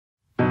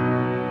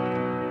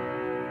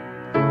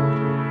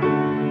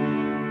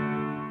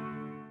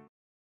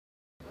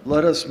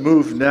Let us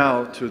move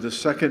now to the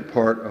second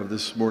part of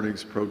this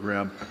morning's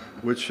program,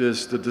 which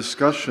is the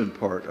discussion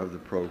part of the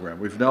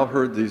program. We've now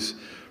heard these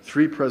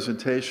three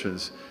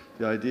presentations.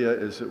 The idea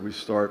is that we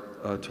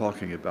start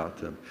talking about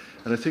them.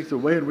 And I think the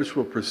way in which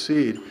we'll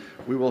proceed,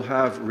 we will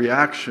have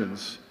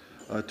reactions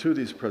to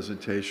these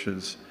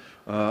presentations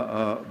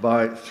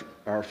by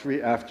our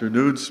three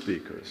afternoon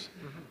speakers.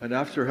 And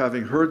after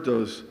having heard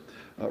those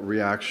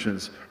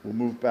reactions, we'll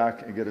move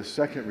back and get a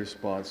second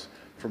response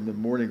from the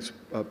morning's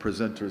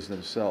presenters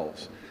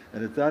themselves.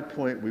 And at that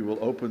point, we will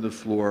open the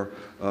floor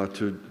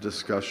to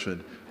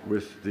discussion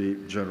with the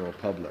general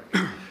public.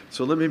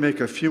 So let me make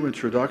a few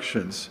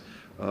introductions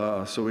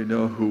so we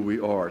know who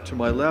we are. To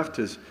my left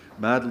is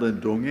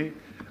Madeleine Dungy.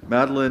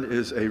 Madeleine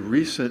is a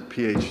recent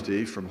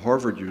PhD from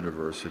Harvard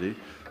University.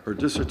 Her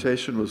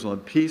dissertation was on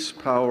peace,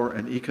 power,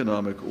 and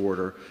economic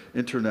order,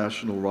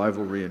 international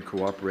rivalry and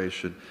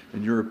cooperation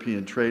in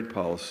European trade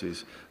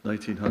policies,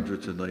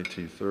 1900 to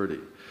 1930.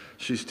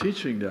 She's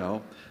teaching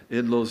now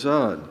in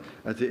Lausanne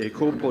at the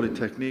Ecole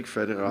Polytechnique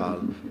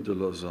Fédérale de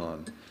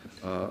Lausanne,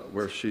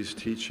 where she's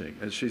teaching.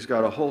 And she's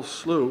got a whole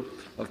slew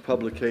of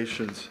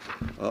publications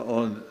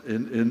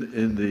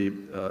in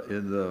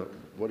the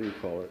what do you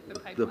call it?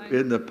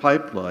 In the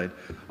pipeline.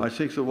 I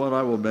think the one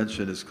I will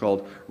mention is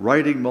called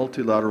Writing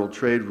Multilateral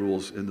Trade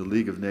Rules in the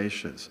League of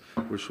Nations,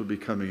 which will be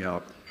coming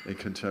out in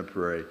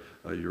contemporary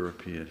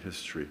European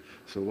history.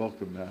 So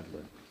welcome,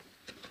 Madeleine.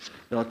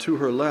 Now to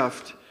her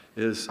left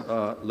is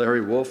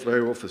Larry Wolff.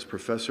 Larry Wolff is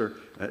professor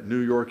at New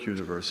York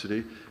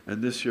University,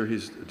 and this year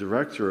he's the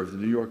director of the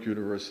New York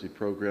University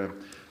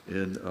program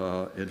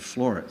in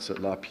Florence at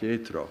La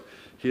Pietro.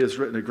 He has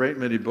written a great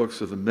many books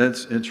of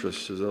immense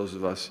interest to those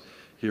of us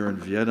here in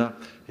Vienna.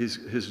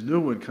 His new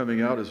one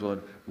coming out is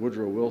on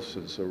Woodrow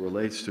Wilson, so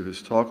relates to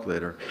his talk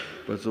later.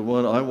 But the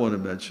one I want to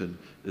mention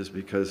is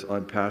because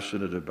I'm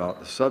passionate about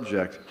the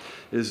subject,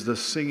 is The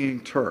Singing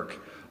Turk,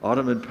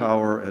 Ottoman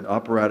Power and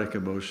Operatic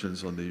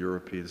Emotions on the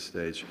European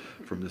Stage,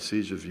 from the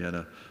Siege of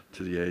Vienna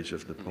to the Age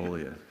of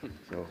Napoleon.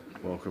 So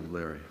welcome,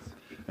 Larry.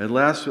 And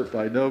last but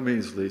by no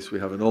means least, we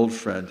have an old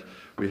friend.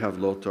 We have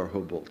Lothar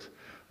Höbelt.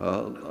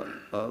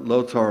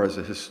 Lothar is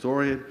a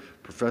historian,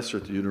 professor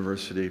at the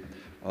University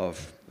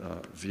of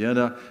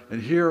Vienna.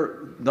 And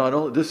here, not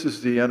only, this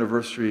is the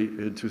anniversary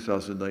in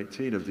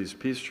 2019 of these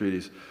peace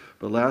treaties,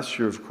 but last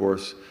year, of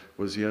course,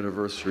 was the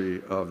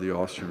anniversary of the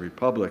Austrian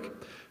Republic.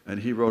 And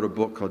he wrote a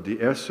book called Die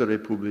Erste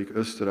Republik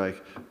Österreich,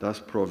 das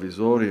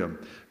Provisorium,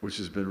 which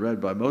has been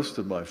read by most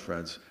of my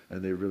friends,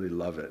 and they really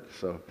love it.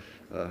 So,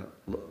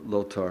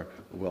 Lothar,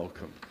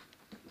 welcome.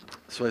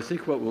 So I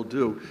think what we'll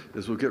do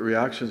is we'll get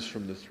reactions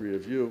from the three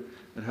of you,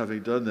 and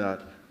having done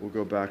that, we'll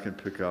go back and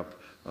pick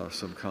up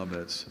some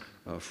comments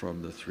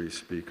from the three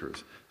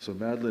speakers. So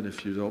Madeleine,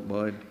 if you don't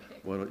mind,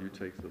 why don't you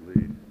take the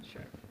lead?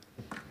 Sure.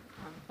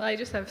 Well, I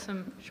just have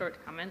some short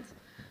comments.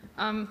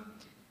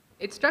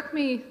 It struck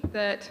me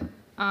that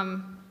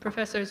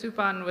Professor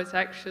Suppan was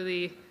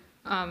actually,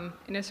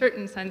 in a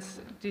certain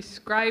sense,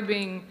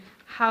 describing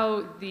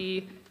how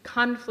the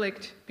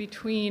conflict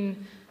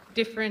between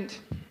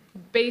different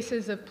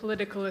bases of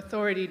political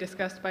authority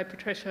discussed by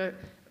Professor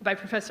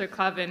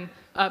Clavin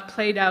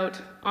played out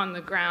on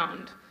the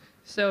ground.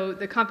 So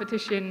the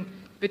competition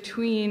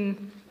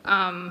between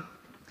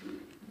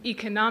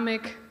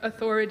economic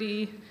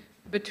authority,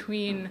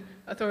 between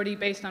authority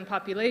based on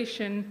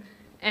population,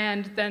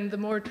 and then the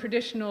more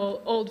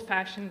traditional,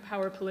 old-fashioned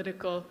power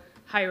political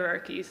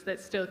hierarchies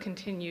that still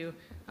continue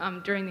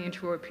during the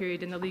interwar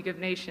period in the League of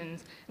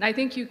Nations. And I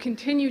think you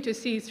continue to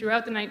see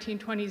throughout the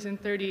 1920s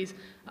and 30s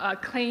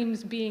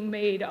claims being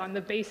made on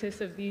the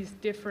basis of these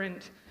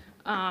different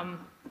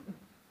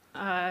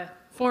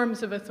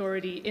forms of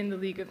authority in the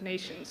League of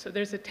Nations. So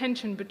there's a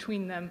tension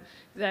between them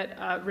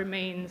that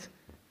remains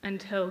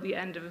until the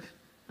end of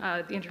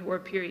the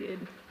interwar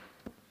period.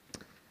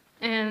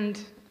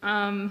 And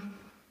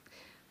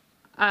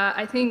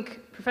I think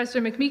Professor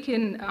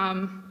McMeekin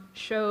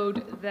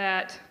showed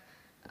that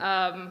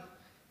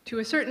to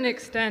a certain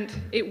extent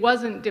it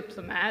wasn't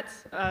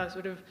diplomats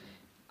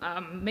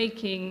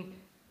making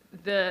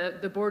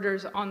the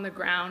borders on the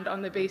ground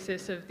on the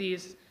basis of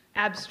these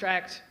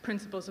abstract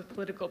principles of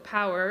political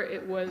power.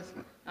 It was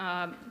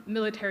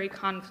military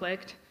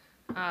conflict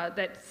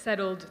that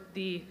settled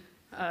the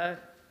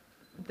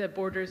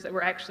borders that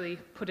were actually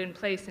put in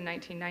place in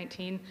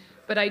 1919.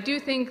 But I do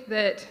think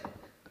that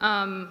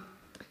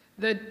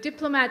the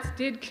diplomats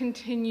did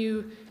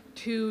continue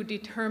to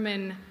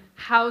determine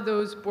how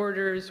those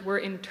borders were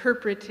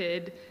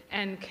interpreted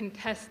and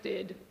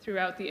contested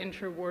throughout the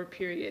interwar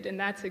period. And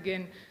that's,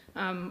 again,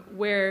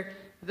 where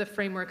the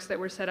frameworks that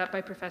were set up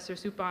by Professor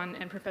Suppan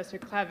and Professor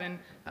Clavin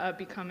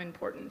become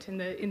important in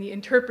the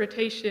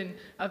interpretation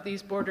of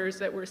these borders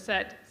that were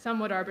set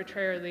somewhat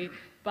arbitrarily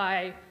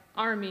by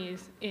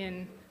armies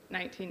in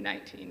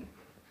 1919.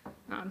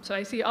 So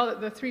I see all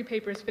the three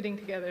papers fitting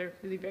together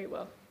really very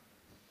well.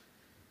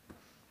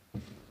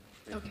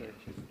 Okay.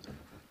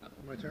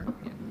 My turn?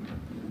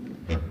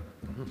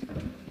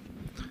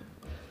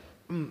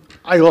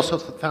 I also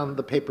found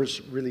the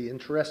papers really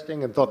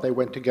interesting and thought they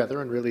went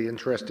together in really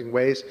interesting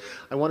ways.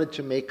 I wanted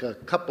to make a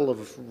couple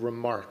of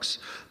remarks.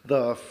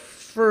 The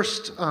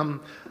first,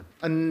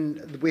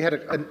 we had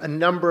a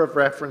number of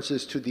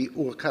references to the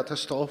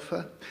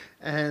Urkatastrophe,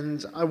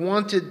 and I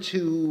wanted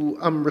to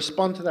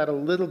respond to that a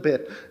little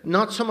bit,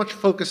 not so much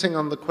focusing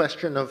on the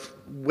question of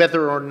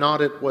whether or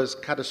not it was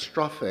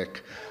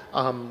catastrophic,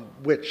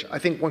 which I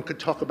think one could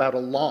talk about a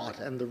lot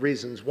and the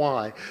reasons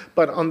why,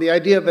 but on the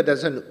idea of it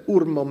as an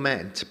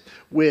Urmoment,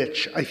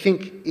 which I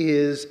think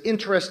is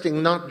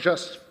interesting not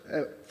just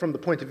from the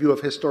point of view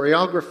of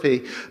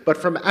historiography, but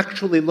from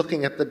actually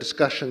looking at the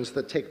discussions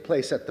that take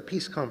place at the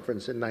peace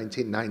conference in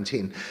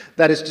 1919.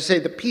 That is to say,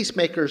 the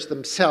peacemakers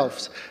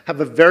themselves have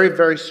a very,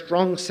 very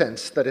strong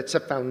sense that it's a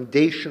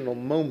foundational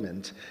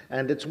moment,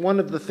 and it's one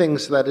of the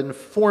things that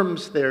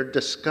informs their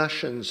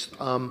discussions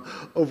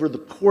over the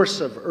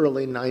course of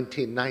early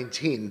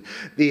 1919.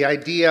 The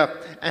idea,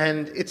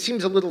 and it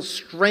seems a little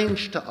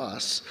strange to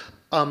us,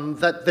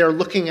 that they're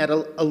looking at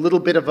a little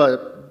bit of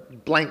a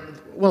blank,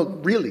 well,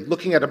 really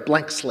looking at a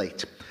blank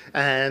slate,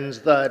 and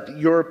that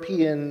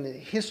European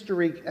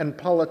history and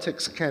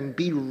politics can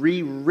be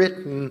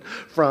rewritten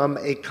from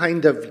a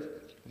kind of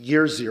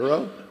year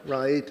zero,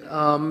 right,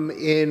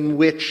 in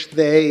which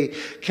they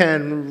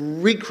can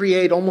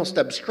recreate almost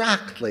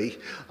abstractly,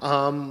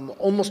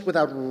 almost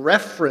without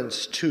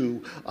reference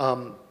to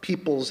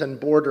peoples and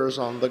borders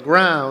on the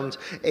ground,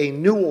 a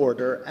new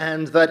order,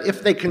 and that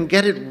if they can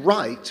get it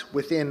right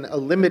within a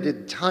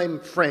limited time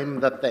frame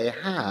that they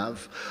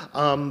have,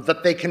 that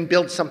they can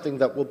build something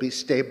that will be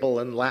stable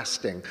and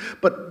lasting.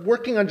 But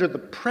working under the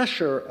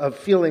pressure of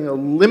feeling a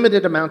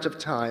limited amount of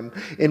time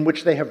in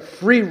which they have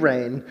free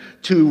rein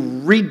to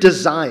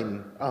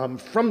redesign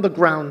from the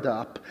ground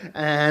up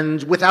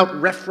and without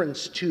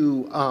reference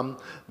to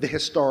the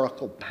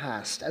historical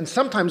past, and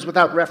sometimes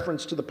without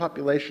reference to the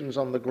populations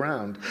on the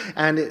ground.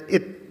 And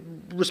it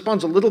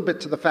responds a little bit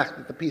to the fact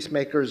that the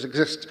peacemakers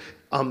exist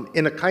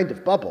in a kind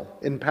of bubble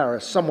in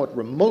Paris, somewhat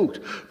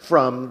remote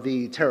from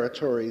the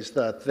territories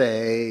that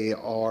they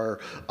are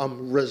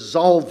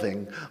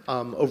resolving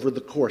over the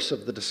course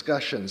of the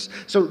discussions.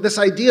 So this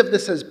idea of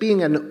this as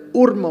being an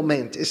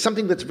Urmoment is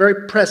something that's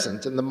very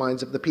present in the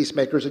minds of the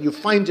peacemakers, and you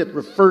find it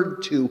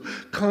referred to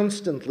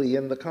constantly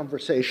in the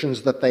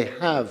conversations that they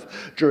have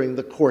during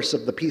the course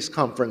of the peace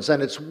conference.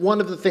 And it's one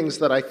of the things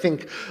that I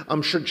think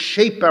should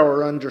shape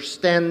our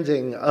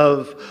understanding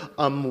of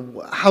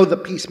how the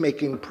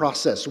peacemaking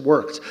process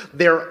works.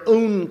 Their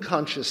own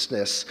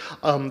consciousness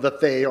that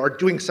they are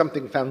doing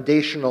something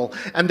foundational,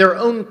 and their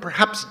own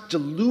perhaps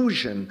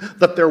delusion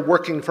that they're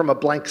working from a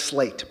blank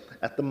slate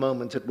at the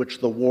moment at which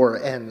the war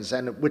ends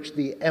and at which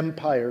the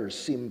empires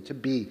seem to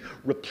be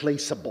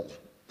replaceable.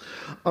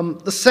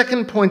 The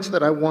second point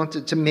that I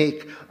wanted to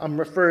make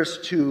refers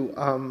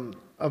to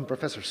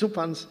Professor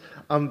Suppan's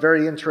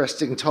very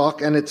interesting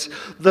talk, and it's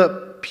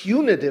the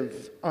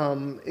punitive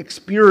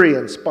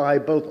experience by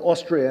both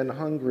Austria and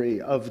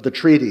Hungary of the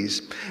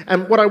treaties.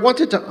 And what I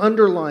wanted to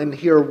underline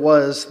here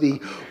was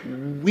the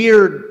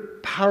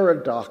weird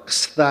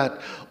paradox that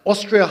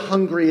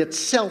Austria-Hungary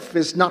itself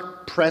is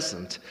not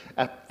present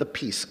at the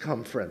peace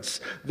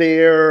conference.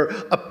 They're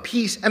a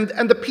peace,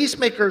 and the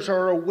peacemakers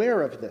are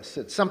aware of this.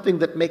 It's something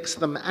that makes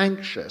them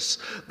anxious,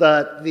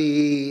 that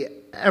the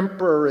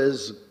emperor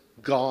is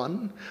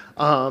gone.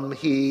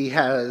 He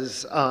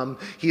is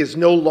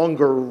no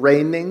longer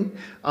reigning.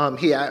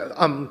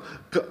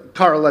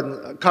 Karl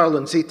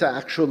and Zita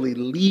actually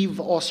leave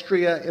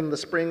Austria in the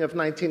spring of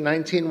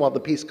 1919 while the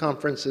peace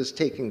conference is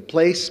taking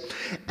place,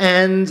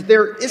 and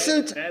there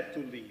isn't. Had to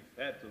leave.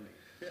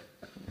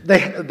 They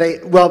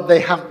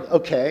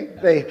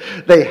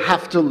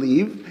have to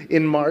leave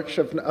in March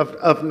of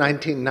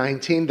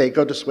 1919. They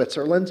go to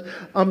Switzerland,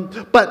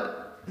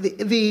 but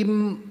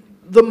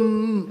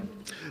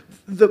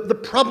the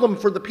problem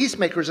for the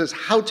peacemakers is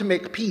how to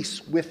make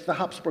peace with the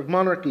Habsburg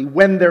monarchy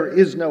when there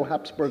is no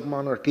Habsburg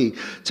monarchy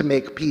to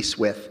make peace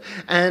with.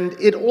 And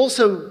it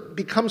also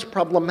becomes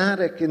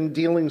problematic in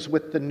dealings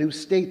with the new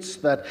states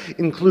that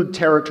include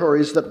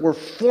territories that were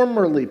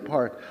formerly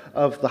part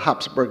of the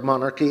Habsburg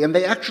monarchy, and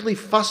they actually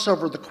fuss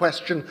over the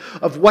question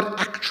of what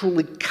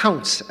actually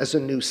counts as a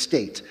new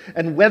state,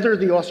 and whether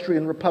the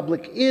Austrian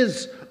Republic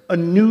is a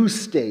new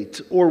state,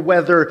 or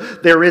whether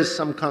there is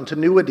some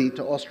continuity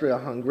to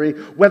Austria-Hungary,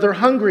 whether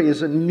Hungary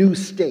is a new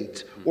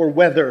state, or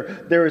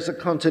whether there is a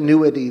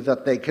continuity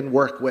that they can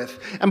work with.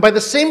 And by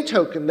the same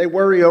token, they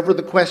worry over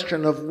the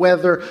question of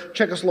whether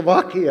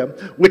Czechoslovakia,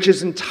 which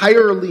is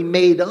entirely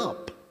made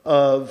up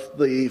of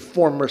the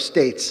former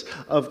states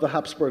of the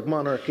Habsburg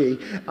monarchy,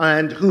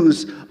 and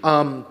whose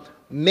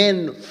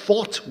men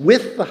fought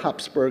with the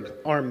Habsburg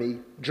army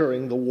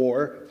during the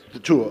war,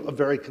 to a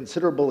very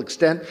considerable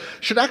extent,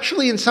 should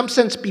actually in some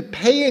sense be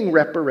paying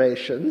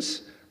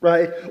reparations,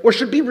 right, or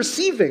should be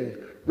receiving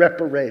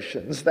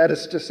reparations, that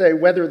is to say,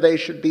 whether they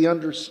should be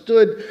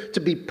understood to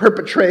be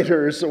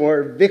perpetrators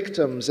or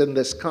victims in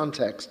this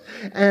context.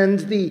 And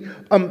the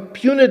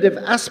punitive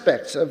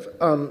aspects of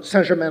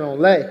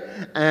Saint-Germain-en-Laye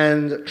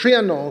and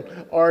Trianon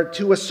are,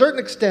 to a certain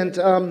extent,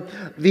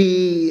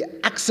 the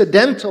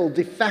accidental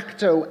de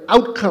facto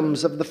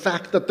outcomes of the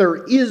fact that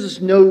there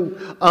is no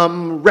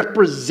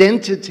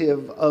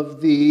representative of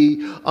the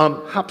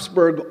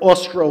Habsburg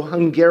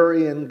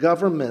Austro-Hungarian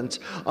government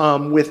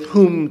with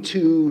whom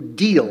to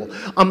deal.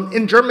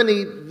 In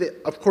Germany,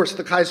 of course,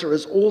 the Kaiser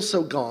is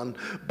also gone,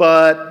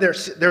 but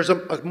there's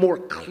a more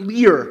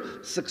clear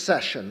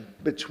succession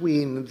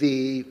between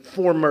the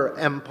former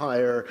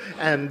empire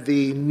and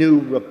the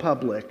new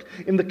republic.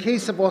 In the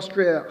case of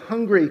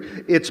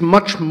Austria-Hungary, it's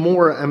much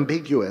more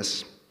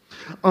ambiguous.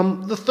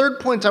 The third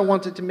point I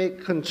wanted to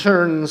make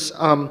concerns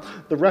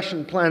the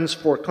Russian plans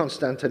for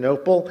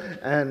Constantinople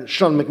and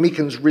Sean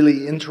McMeekin's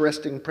really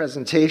interesting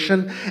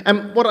presentation.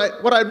 And what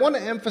I want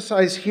to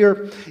emphasize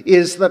here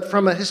is that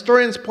from a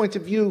historian's point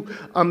of view,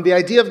 the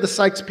idea of the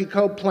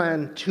Sykes-Picot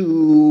plan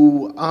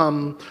to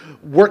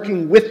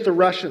working with the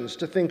Russians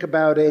to think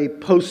about a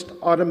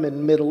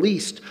post-Ottoman Middle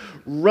East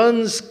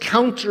runs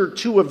counter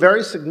to a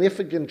very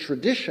significant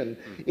tradition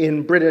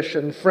in British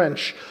and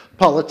French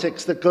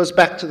politics that goes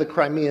back to the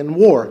Crimean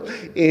War,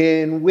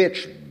 in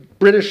which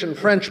British and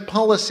French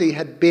policy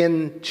had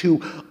been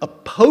to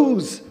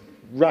oppose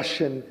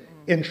Russian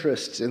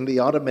interests in the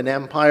Ottoman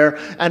Empire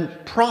and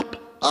prop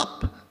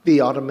up the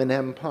Ottoman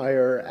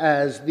Empire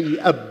as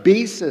a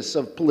basis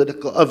of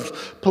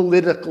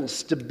geopolitical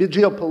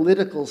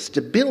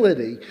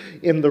stability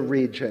in the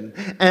region.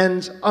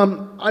 And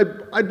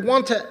I'd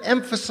want to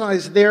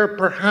emphasize there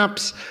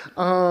perhaps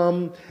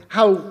how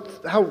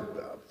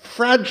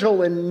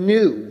fragile and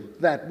new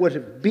that would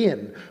have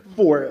been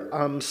for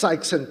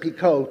Sykes and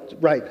Picot,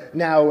 right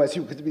now, as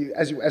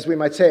we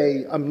might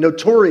say,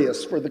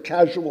 notorious for the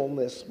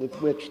casualness with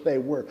which they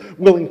were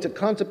willing to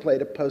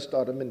contemplate a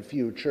post-Ottoman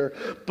future.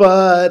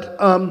 But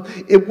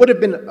it would have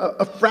been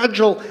a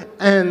fragile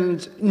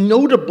and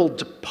notable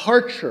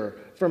departure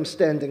from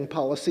standing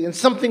policy, and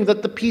something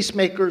that the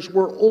peacemakers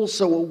were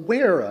also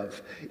aware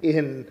of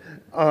in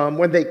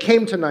when they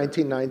came to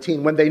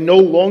 1919, when they no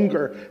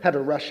longer had a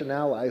Russian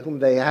ally whom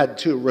they had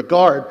to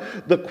regard.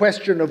 The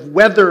question of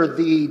whether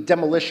the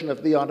demolition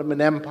of the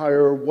Ottoman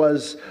Empire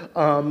was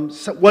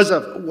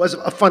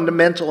a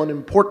fundamental and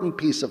important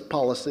piece of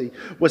policy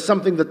was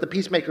something that the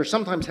peacemakers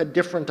sometimes had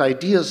different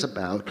ideas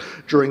about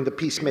during the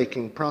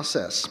peacemaking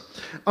process.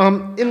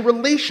 In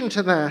relation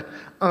to that,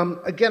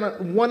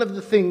 again, one of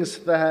the things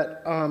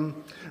that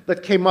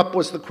came up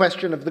was the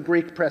question of the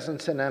Greek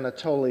presence in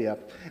Anatolia.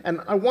 And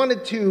I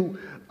wanted to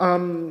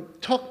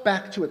talk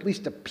back to at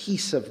least a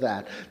piece of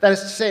that. That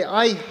is to say,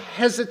 I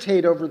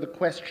hesitate over the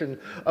question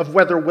of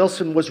whether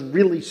Wilson was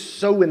really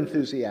so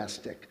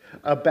enthusiastic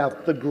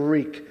about the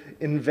Greek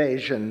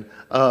invasion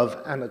of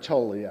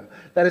Anatolia.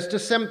 That is,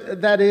 it's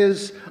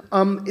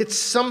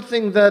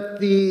something that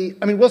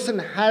Wilson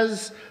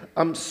has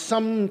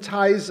some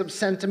ties of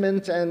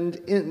sentiment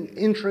and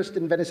interest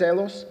in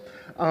Venizelos,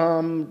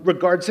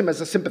 regards him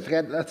as a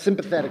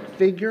sympathetic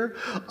figure,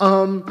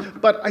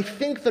 but I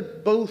think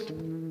that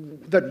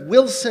that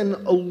Wilson,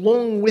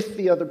 along with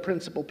the other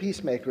principal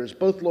peacemakers,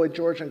 both Lloyd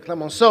George and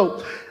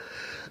Clemenceau,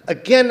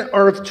 again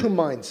are of two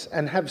minds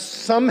and have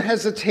some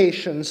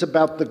hesitations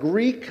about the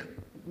Greek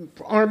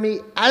army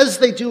as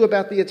they do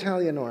about the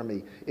Italian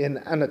army in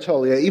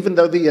Anatolia, even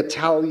though the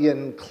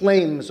Italian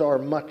claims are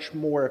much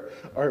more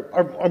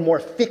are more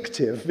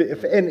fictive,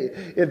 if any,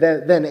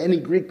 than any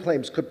Greek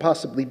claims could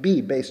possibly be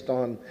based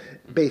on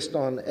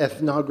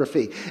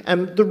ethnography.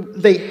 And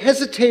they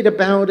hesitate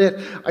about it,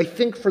 I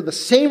think, for the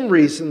same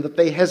reason that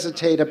they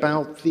hesitate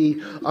about the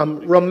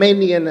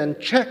Romanian and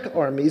Czech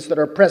armies that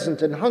are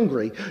present in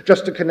Hungary,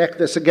 just to connect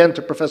this again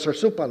to Professor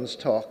Suppan's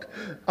talk.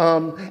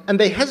 And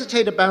they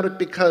hesitate about it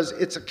because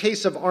it's a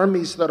case of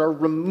armies that are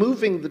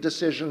removing the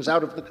decisions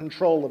out of the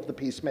control of the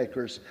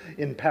peacemakers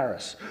in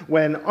Paris.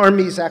 When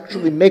armies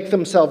actually make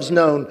themselves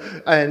known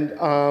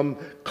and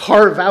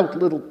carve out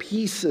little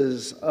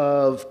pieces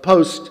of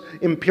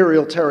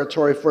post-imperial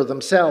territory for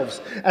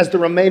themselves, as the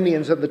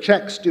Romanians and the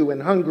Czechs do in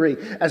Hungary,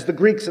 as the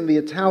Greeks and the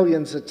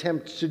Italians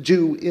attempt to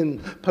do in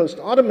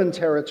post-Ottoman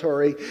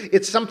territory,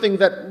 it's something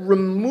that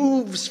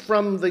removes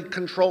from the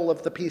control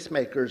of the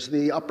peacemakers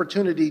the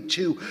opportunity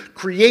to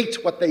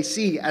create what they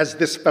see as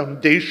this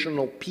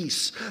foundational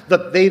piece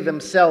that they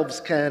themselves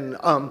can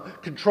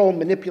control,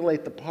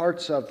 manipulate the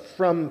parts of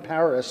from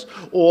Paris,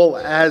 all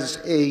as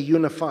a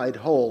unified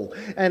whole.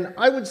 And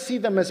I would see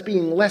them as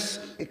being less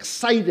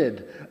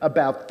excited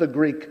about the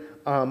Greek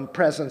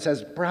presence,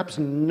 as perhaps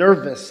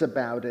nervous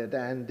about it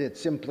and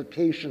its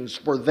implications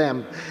for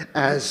them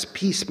as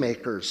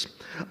peacemakers.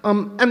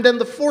 And then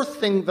the fourth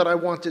thing that I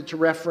wanted to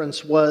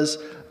reference was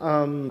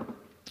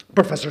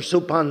Professor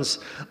Suppan's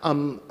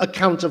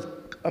account of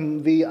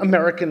the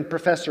American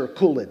professor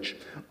Coolidge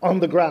on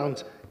the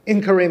ground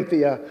in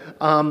Carinthia,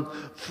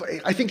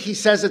 I think he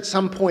says at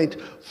some point,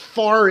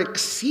 far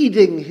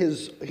exceeding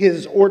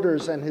his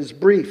orders and his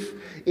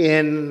brief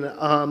in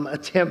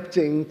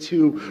attempting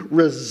to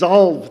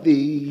resolve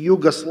the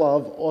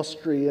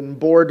Yugoslav-Austrian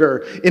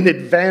border in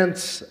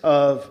advance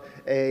of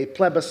a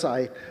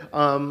plebiscite,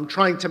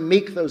 trying to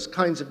make those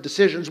kinds of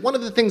decisions. One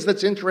of the things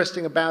that's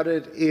interesting about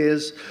it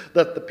is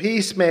that the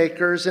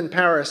peacemakers in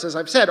Paris, as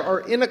I've said,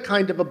 are in a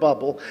kind of a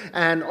bubble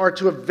and are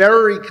to a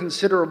very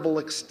considerable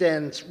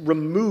extent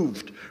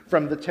removed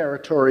from the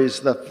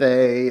territories that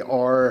they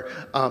are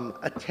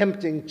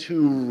attempting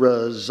to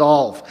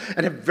resolve,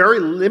 and have very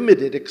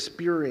limited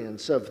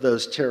experience of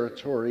those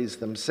territories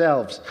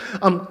themselves.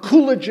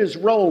 Coolidge's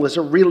role is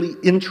a really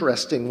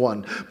interesting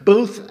one,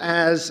 both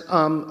as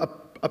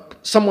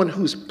someone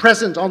who's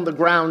present on the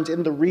ground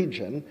in the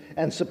region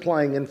and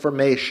supplying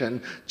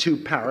information to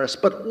Paris,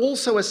 but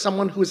also as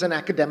someone who's an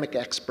academic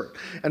expert.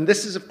 And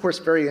this is, of course,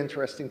 very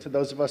interesting to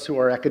those of us who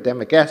are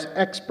academic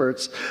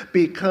experts,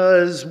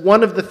 because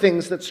one of the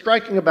things that's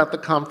striking about the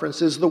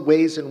conference is the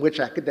ways in which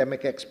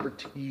academic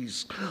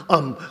expertise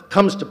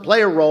comes to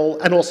play a role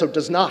and also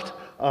does not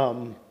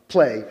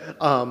play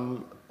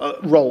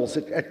roles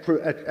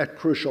at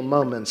crucial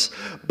moments.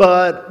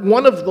 But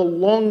one of the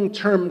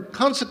long-term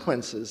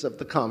consequences of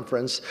the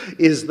conference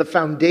is the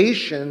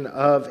foundation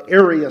of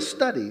area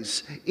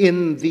studies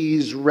in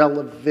these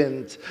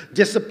relevant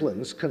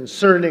disciplines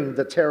concerning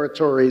the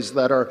territories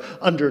that are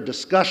under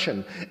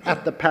discussion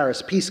at the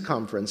Paris Peace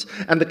Conference.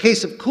 And the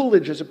case of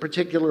Coolidge is a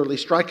particularly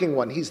striking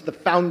one. He's the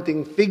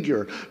founding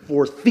figure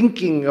for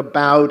thinking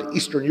about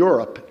Eastern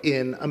Europe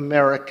in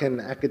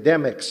American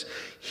academics.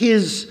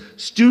 His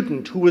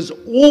student, who was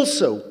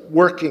also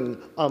working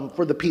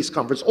for the Peace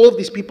Conference. All of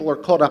these people are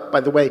caught up, by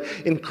the way,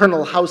 in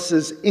Colonel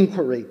House's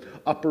inquiry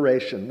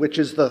operation, which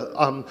is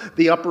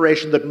the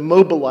operation that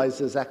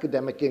mobilizes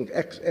academic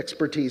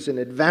expertise in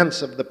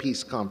advance of the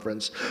Peace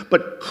Conference.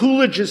 But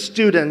Coolidge's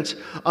student,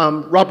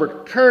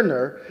 Robert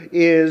Kerner,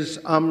 is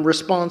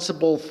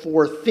responsible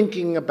for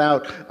thinking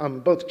about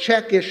both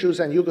Czech issues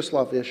and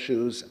Yugoslav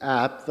issues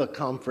at the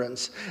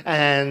conference,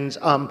 and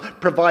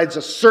provides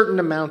a certain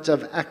amount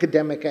of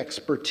academic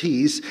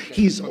expertise.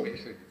 He's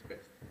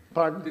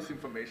Pardon?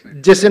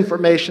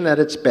 Disinformation at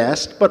its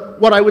best.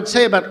 But what I would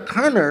say about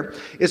Kerner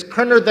is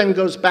Kerner then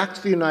goes back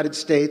to the United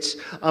States,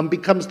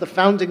 becomes the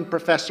founding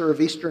professor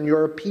of Eastern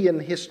European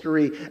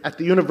history at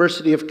the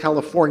University of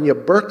California,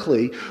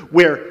 Berkeley,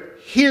 where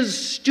his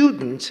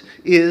student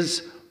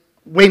is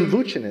Wayne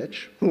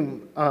Vucinic,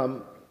 whom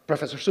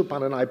Professor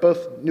Suppan and I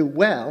both knew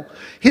well.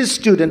 His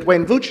student,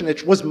 Wayne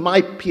Vucinic, was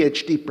my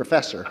PhD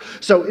professor.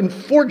 So in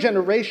 4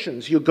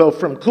 generations, you go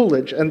from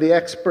Coolidge and the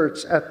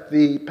experts at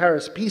the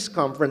Paris Peace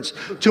Conference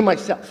to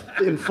myself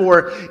in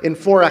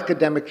four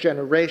academic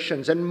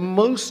generations. And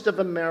most of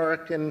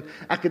American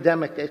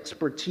academic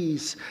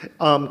expertise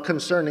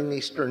concerning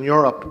Eastern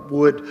Europe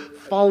would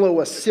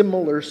follow a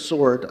similar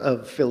sort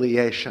of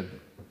filiation.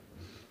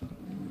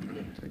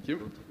 Thank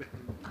you.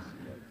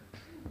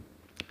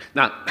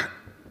 Now,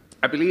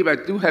 I believe I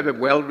do have a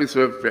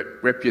well-reserved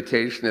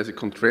reputation as a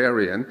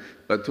contrarian,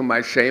 but to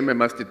my shame, I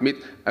must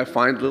admit, I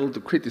find little to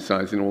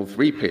criticize in all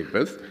 3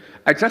 papers.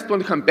 I just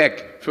want to come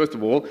back, first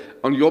of all,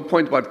 on your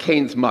point about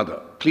Keynes'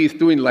 mother. Please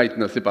do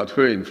enlighten us about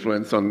her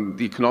influence on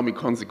the economic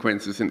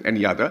consequences and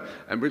any other.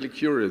 I'm really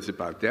curious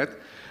about that.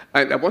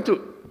 And I want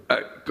to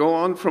go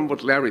on from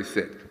what Larry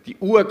said. The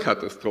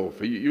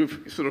Urkatastrophe,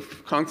 you've sort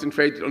of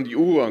concentrated on the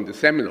Ur, on the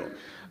seminal.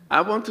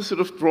 I want to sort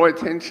of draw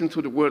attention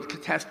to the word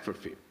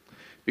catastrophe.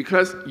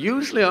 Because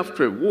usually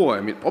after a war,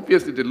 I mean,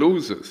 obviously the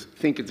losers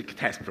think it's a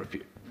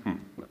catastrophe.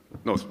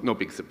 No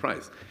big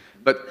surprise.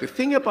 But the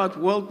thing about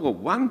World War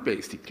I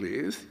basically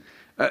is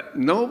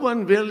no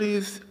one really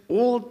is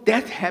all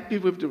that happy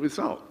with the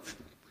results.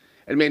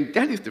 I mean,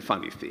 that is the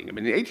funny thing. I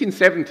mean, in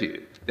 1870,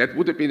 that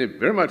would have been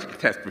very much a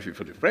catastrophe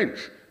for the French,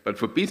 but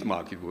for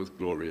Bismarck, it was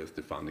glorious,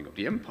 the founding of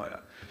the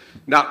empire.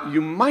 Now, you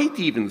might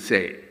even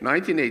say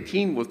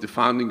 1918 was the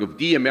founding of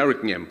the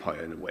American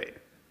empire in a way.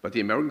 But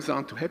the Americans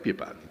aren't too happy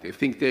about it. They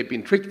think they've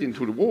been tricked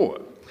into the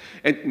war.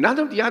 And none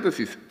of the others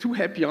is too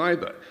happy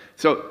either.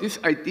 So this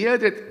idea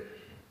that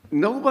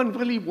no one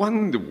really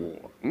won the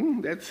war,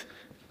 that's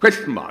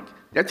question mark.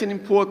 That's an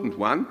important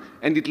one.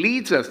 And it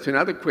leads us to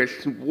another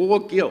question, war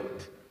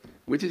guilt,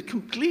 which is a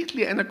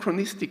completely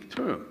anachronistic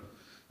term.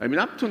 I mean,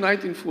 up to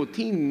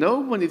 1914, no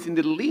one is in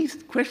the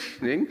least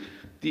questioning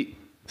the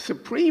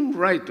supreme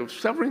right of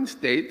sovereign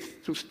states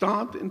to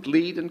start and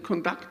lead and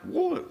conduct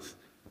wars.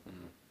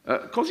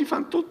 Così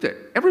fan tutte.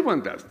 Everyone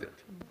does that.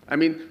 I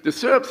mean, the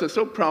Serbs are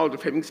so proud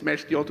of having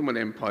smashed the Ottoman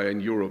Empire in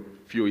Europe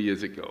a few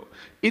years ago.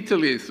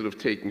 Italy is sort of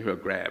taking her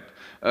grab.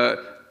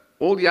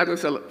 All the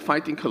others are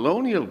fighting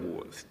colonial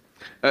wars.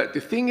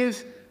 The thing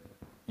is,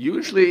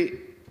 usually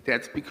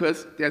that's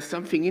because there's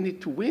something in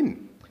it to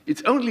win.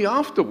 It's only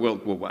after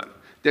World War I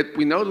that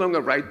we no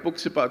longer write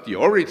books about the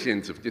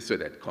origins of this or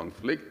that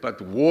conflict, but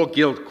the war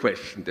guilt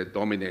question that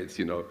dominates,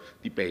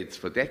 debates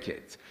for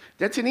decades.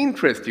 That's an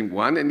interesting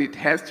one, and it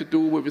has to do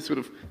with a sort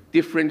of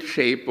different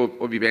shape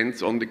of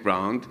events on the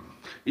ground.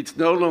 It's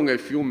no longer a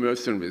few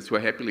mercenaries who are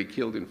happily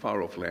killed in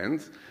far-off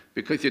lands,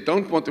 because you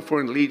don't want the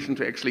Foreign Legion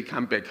to actually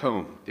come back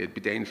home. They'd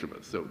be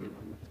dangerous, so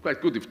it's quite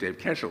good if they have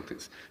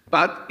casualties.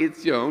 But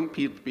it's your own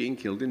people being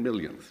killed in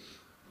millions.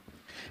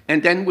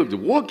 And then with the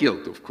war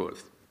guilt, of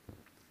course,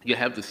 you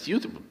have the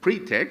suitable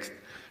pretext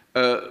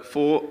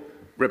for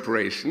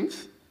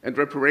reparations, and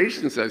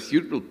reparations are a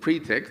suitable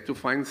pretext to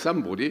find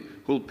somebody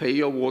who will pay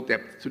your war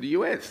debt to the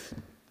US.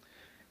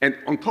 And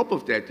on top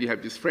of that, you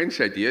have this French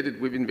idea that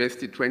we've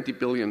invested 20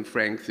 billion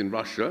francs in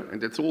Russia,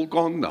 and that's all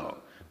gone now.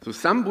 So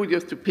somebody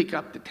has to pick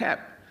up the tab.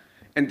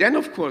 And then,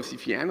 of course,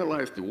 if you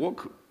analyze the war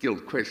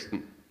guilt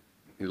question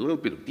in a little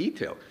bit of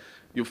detail,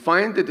 you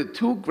find that the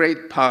two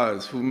great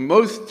powers who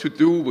most to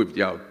do with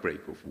the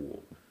outbreak of war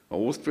are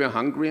Austria,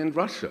 Hungary, and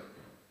Russia.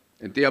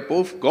 And they are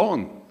both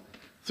gone.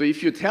 So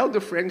if you tell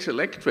the French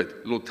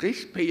electorate,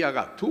 l'Autriche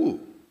payera tout,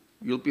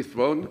 you'll be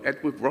thrown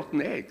at with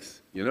rotten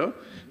eggs,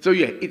 So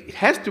yeah, it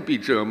has to be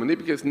Germany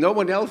because no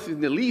one else is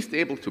in the least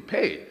able to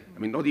pay. I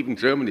mean, not even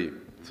Germany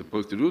is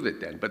supposed to do that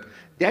then. But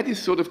that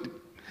is sort of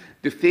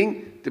the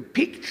thing, the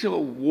picture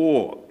of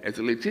war as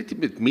a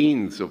legitimate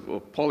means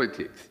of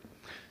politics.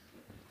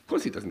 Of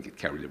course, it doesn't get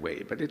carried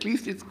away, but at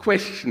least it's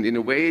questioned in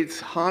a way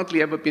it's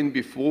hardly ever been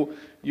before.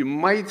 You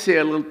might say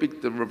a little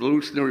bit the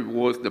Revolutionary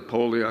Wars,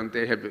 Napoleon,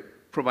 they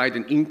provide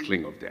an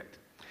inkling of that.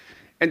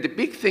 And the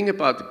big thing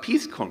about the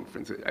peace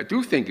conference, I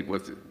do think it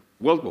was,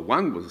 World War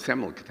I was a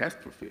seminal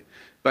catastrophe,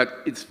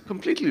 but it's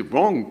completely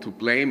wrong to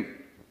blame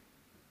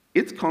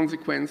its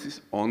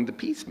consequences on the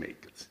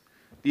peacemakers.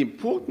 The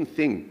important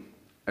thing,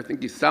 I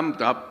think, is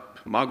summed up,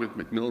 Margaret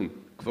Macmillan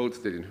quotes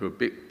that in her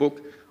big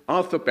book,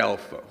 Arthur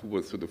Balfour, who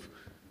was sort of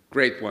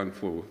great one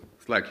for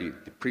slightly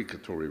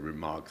deprecatory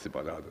remarks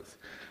about others,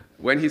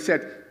 when he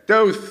said,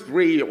 those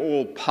three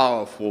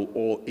all-powerful,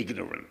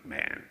 all-ignorant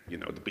men,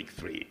 the big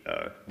three,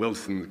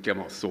 Wilson,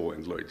 Clemenceau,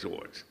 and Lloyd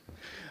George.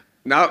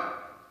 Now,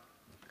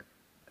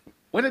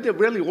 whether they're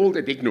really all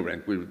that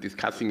ignorant, we were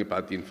discussing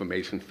about the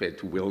information fed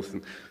to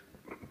Wilson,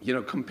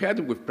 compared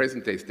them with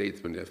present-day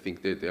statesmen, I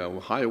think they are a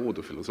high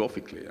order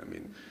philosophically. I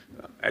mean,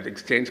 I'd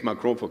exchange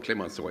Macron for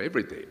Clemenceau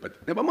every day,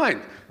 but never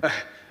mind.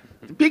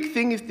 The big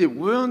thing is they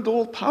weren't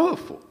all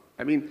powerful.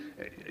 I mean,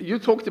 you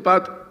talked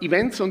about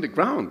events on the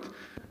ground.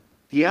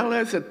 The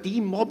Allies are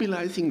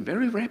demobilizing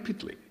very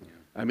rapidly.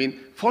 I mean,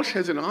 Foch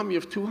has an army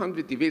of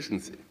 200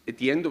 divisions at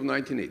the end of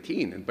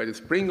 1918, and by the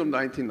spring of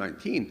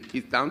 1919,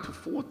 he's down to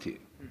 40.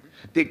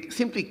 They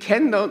simply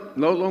cannot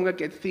no longer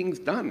get things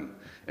done.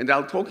 And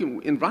I'll talk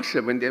in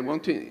Russia, when they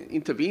want to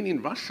intervene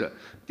in Russia,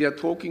 they are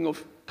talking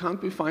of,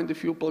 can't we find a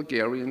few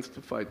Bulgarians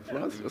to fight for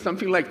us? Or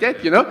something like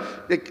that,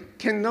 They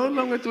can no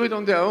longer do it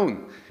on their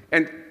own.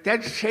 And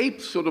that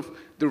shapes sort of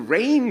the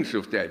range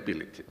of their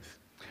abilities.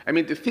 I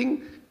mean, the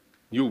thing,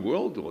 New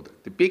World Order,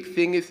 the big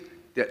thing is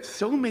there are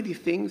so many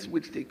things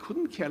which they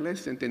couldn't care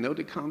less, and they know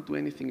they can't do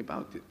anything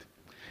about it.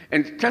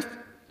 And just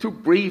two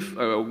brief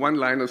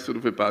one-liners sort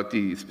of about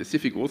the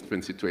specific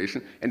Austrian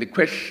situation and the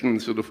question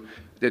sort of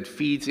that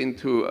feeds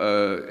into,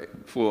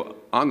 for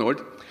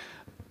Arnold.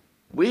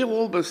 We're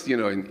always,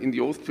 in the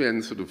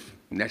Austrian sort of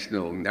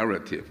national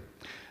narrative,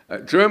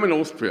 German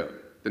Austria,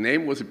 the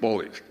name was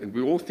abolished, and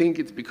we all think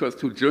it's because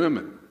too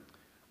German.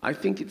 I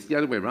think it's the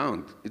other way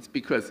around. It's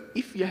because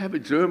if you have a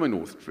German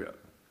Austria,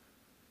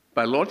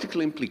 by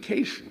logical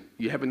implication,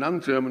 you have an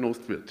un-German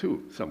Austria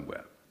too,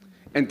 somewhere.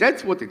 And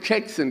that's what the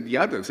Czechs and the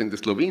others and the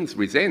Slovenes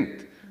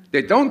resent.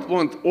 They don't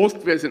want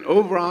Austria as an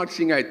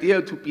overarching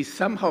idea to be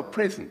somehow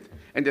present.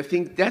 And I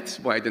think that's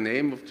why the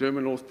name of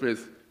German Austria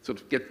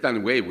sort of gets done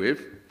away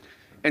with.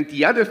 And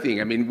the other thing,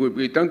 I mean,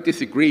 we don't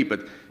disagree,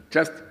 but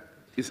just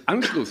is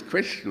Anschluss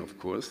question, of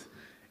course.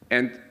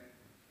 And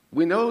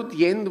we know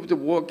the end of the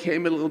war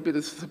came a little bit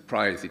as a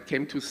surprise. It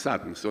came too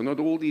sudden, so not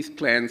all these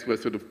plans were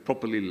sort of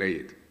properly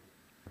laid.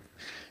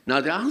 Now,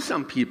 there are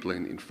some people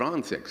in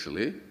France,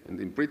 actually, and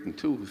in Britain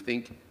too, who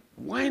think,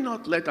 why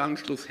not let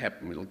Anschluss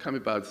happen? It'll come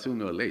about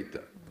sooner or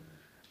later.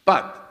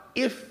 But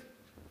if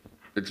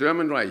the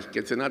German Reich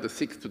gets another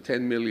 6 to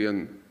 10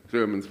 million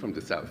Germans from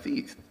the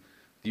southeast,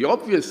 the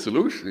obvious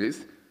solution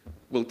is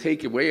we'll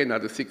take away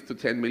another 6 to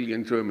 10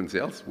 million Germans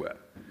elsewhere.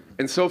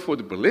 And so for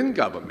the Berlin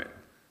government,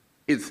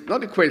 it's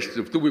not a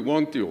question of do we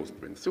want the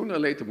Austrians? Sooner or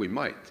later we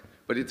might.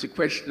 But it's a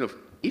question of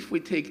if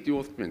we take the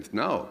Austrians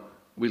now,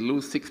 we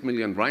lose 6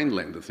 million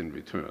Rhinelanders in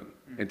return.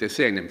 And they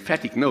say an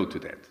emphatic no to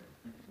that.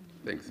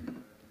 Thanks.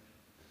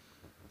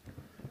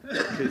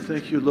 Okay,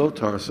 thank you,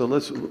 Lothar. So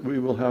we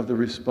will have the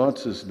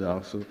responses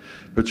now. So,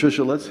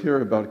 Patricia, let's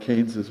hear about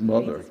Keynes's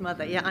mother. Keynes's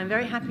mother, yeah, I'm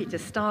very happy to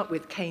start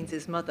with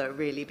Keynes's mother,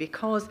 really,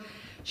 because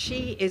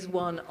she is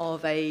one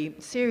of a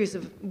series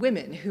of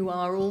women who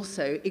are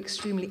also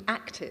extremely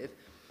active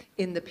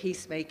in the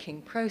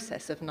peacemaking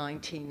process of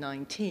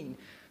 1919.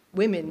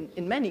 Women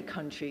in many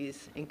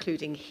countries,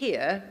 including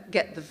here,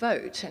 get the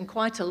vote, and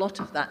quite a lot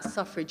of that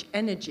suffrage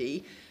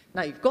energy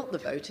now you've got the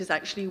vote, is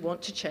actually you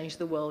want to change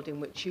the world in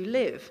which you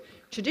live.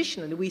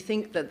 Traditionally, we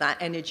think that that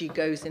energy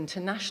goes into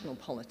national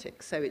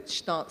politics, so it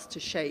starts to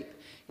shape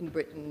in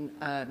Britain,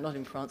 not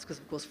in France, because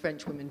of course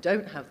French women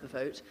don't have the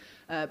vote,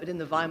 but in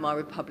the Weimar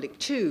Republic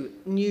too,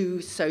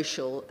 new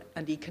social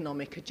and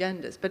economic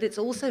agendas. But it's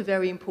also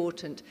very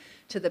important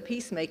to the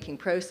peacemaking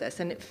process,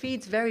 and it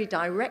feeds very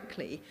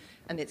directly,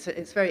 and it's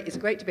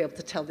great to be able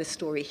to tell this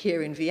story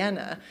here in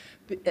Vienna,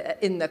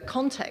 in the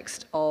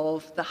context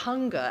of the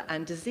hunger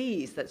and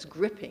disease that's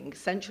gripping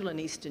Central and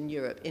Eastern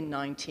Europe in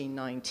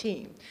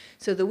 1919.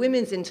 So the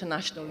Women's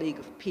International League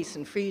of Peace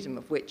and Freedom,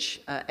 of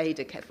which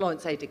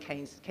Florence Ada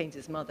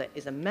Keynes's mother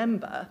is a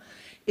member,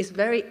 is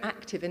very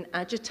active in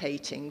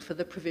agitating for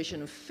the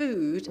provision of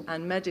food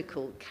and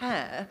medical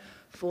care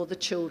for the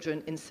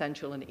children in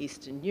Central and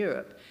Eastern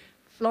Europe.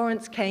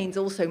 Florence Keynes,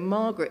 also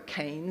Margaret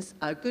Keynes,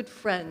 are good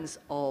friends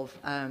of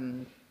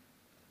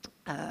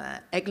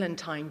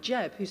Eglantine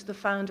Jebb, who's the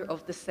founder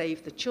of the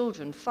Save the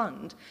Children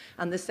Fund.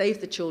 And the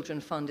Save the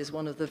Children Fund is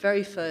one of the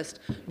very first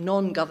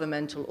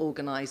non-governmental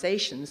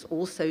organizations,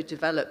 also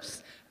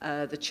develops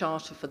the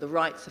Charter for the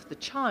Rights of the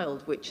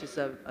Child, which is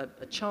a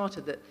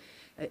charter that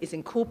is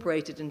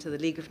incorporated into the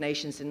League of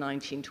Nations in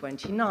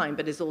 1929,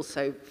 but is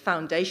also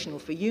foundational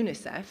for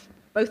UNICEF.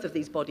 Both of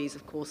these bodies,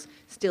 of course,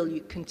 still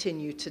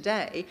continue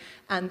today,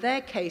 and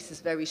their case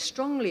is very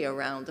strongly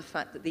around the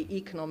fact that the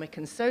economic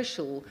and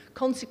social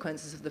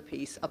consequences of the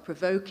peace are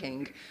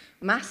provoking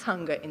mass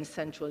hunger in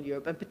Central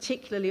Europe, and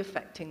particularly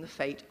affecting the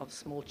fate of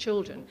small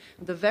children.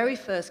 The very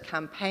first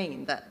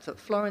campaign that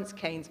Florence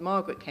Keynes,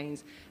 Margaret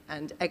Keynes,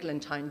 and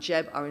Eglantine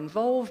Jebb are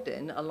involved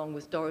in, along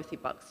with Dorothy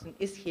Buxton,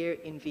 is here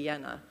in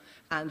Vienna.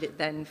 And it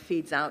then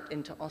feeds out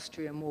into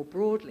Austria more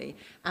broadly.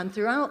 And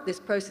throughout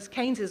this process,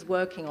 Keynes is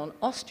working on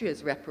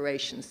Austria's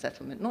reparations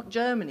settlement, not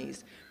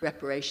Germany's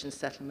reparations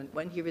settlement,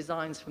 when he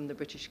resigns from the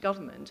British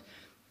government.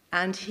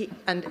 And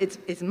it's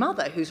his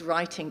mother who's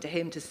writing to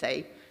him to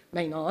say,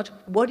 Maynard,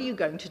 what are you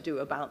going to do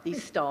about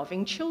these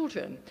starving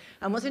children?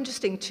 And what's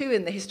interesting too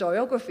in the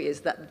historiography is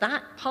that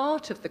that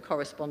part of the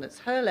correspondence,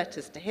 her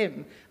letters to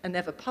him, are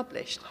never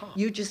published.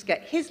 You just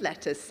get his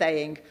letters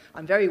saying,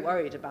 I'm very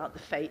worried about the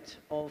fate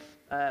of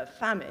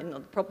famine, or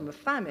the problem of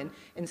famine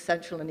in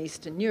Central and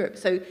Eastern Europe.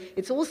 So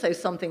it's also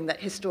something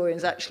that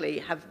historians actually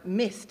have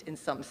missed in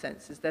some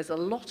senses. There's a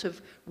lot of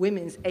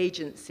women's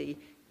agency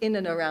in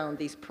and around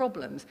these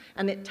problems.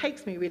 And it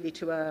takes me really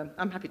to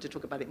I'm happy to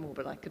talk about it more,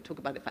 but I could talk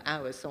about it for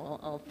hours, so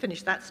I'll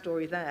finish that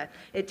story there.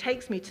 It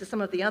takes me to some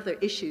of the other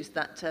issues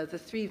that the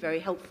three very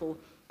helpful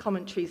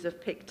commentaries have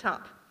picked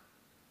up.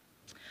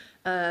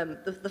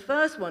 The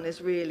first one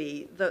is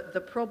really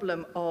the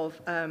problem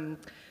of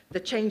the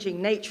changing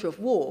nature of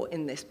war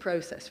in this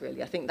process,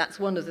 really. I think that's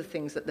one of the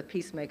things that the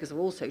peacemakers are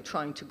also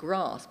trying to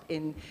grasp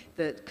in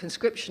the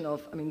conscription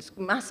of, I mean,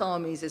 mass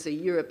armies is a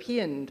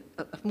European,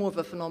 more of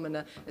a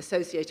phenomena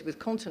associated with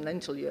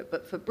continental Europe,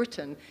 but for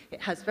Britain, it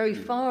has very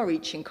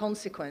far-reaching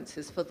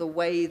consequences for the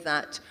way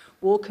that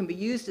war can be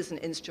used as an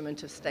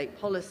instrument of state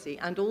policy,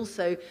 and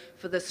also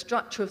for the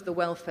structure of the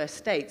welfare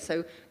state.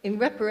 So in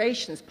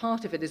reparations,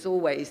 part of it is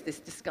always this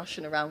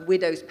discussion around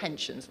widows'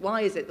 pensions.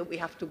 Why is it that we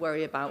have to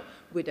worry about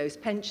widows'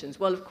 pensions?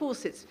 Well, of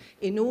course, it's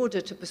in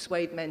order to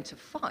persuade men to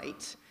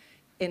fight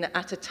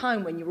at a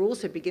time when you're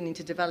also beginning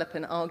to develop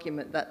an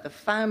argument that the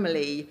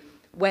family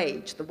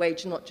wage, the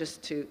wage not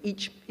just to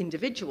each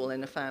individual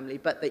in a family,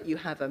 but that you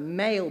have a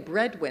male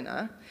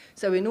breadwinner.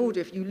 So in order,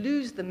 if you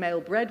lose the male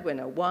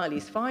breadwinner while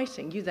he's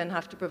fighting, you then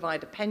have to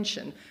provide a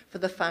pension for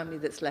the family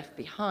that's left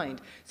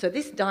behind. So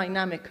this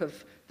dynamic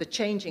of the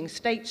changing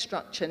state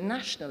structure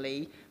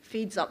nationally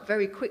feeds up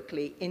very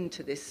quickly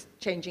into this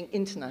changing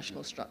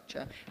international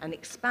structure and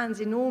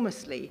expands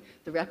enormously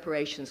the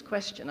reparations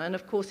question. And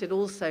of course, it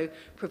also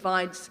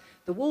provides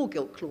the war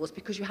guilt clause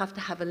because you have to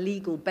have a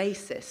legal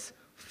basis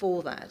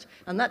for that.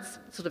 And that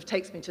sort of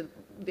takes me to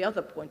the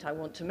other point I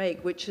want to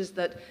make, which is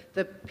that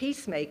the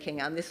peacemaking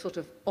and this sort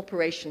of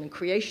operation and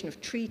creation of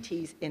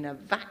treaties in a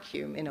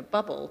vacuum, in a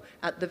bubble,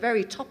 at the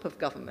very top of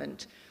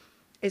government,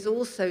 is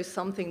also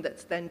something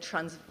that's then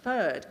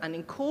transferred and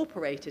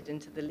incorporated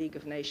into the League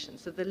of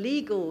Nations. So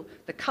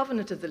the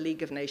covenant of the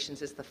League of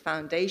Nations is the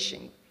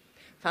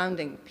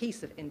founding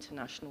piece of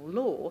international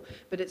law,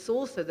 but it's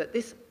also that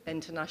this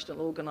international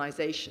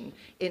organization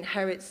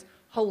inherits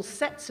whole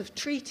sets of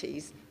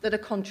treaties that are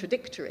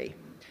contradictory.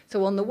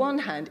 So on the one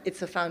hand,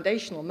 it's a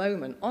foundational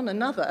moment. On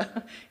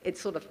another, it's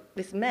sort of,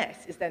 this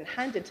mess is then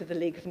handed to the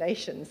League of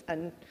Nations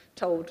and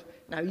told,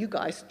 now you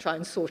guys try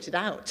and sort it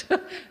out.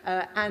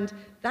 And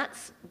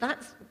that's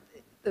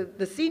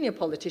the senior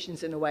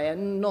politicians, in a way, are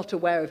not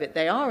aware of it.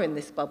 They are in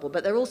this bubble,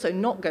 but they're also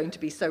not going to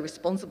be so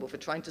responsible for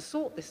trying to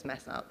sort this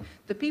mess out.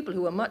 The people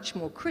who are much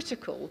more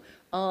critical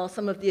are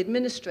some of the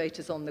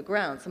administrators on the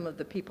ground, some of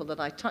the people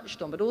that I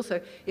touched on, but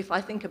also if I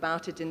think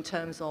about it in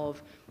terms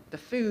of the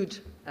food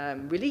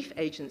relief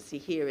agency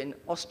here in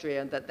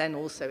Austria that then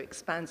also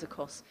expands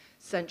across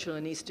Central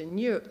and Eastern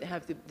Europe, they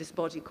have this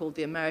body called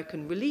the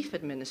American Relief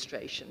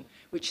Administration,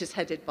 which is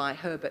headed by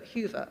Herbert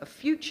Hoover, a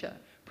future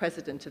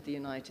President of the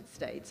United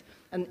States.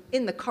 And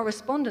in the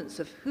correspondence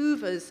of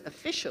Hoover's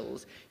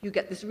officials, you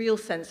get this real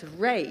sense of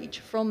rage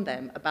from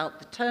them about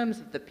the terms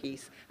of the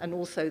peace, and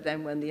also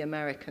then when the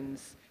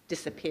Americans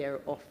disappear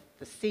off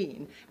the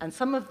scene. And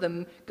some of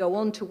them go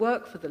on to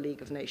work for the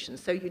League of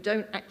Nations, so you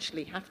don't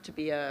actually have to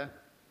be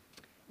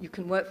you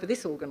can work for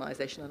this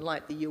organization,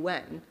 unlike the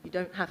UN.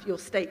 Your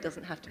state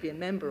doesn't have to be a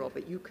member of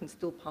it. You can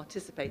still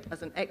participate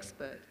as an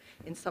expert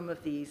in some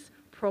of these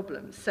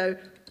problems. So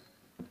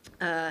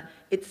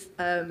it's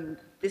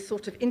this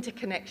sort of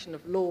interconnection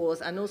of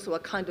laws and also a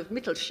kind of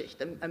Mittelschicht,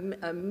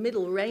 a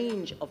middle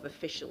range of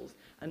officials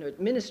and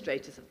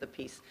administrators of the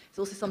peace. It's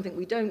also something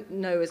we don't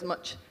know as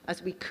much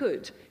as we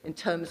could in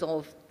terms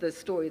of the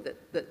story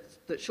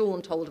that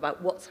Sean told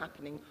about what's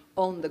happening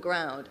on the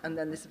ground, and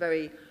then this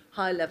very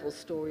high-level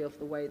story of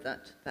the way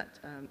that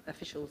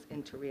officials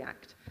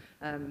interact.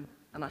 And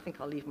I think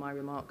I'll leave my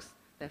remarks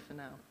there for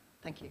now.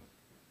 Thank you.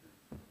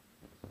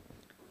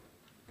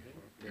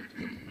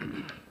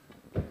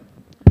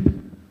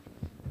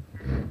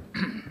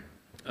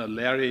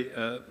 Larry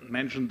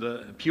mentioned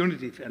the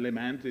punitive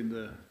element in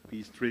the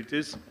peace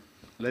treaties.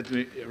 Let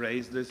me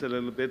erase this a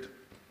little bit.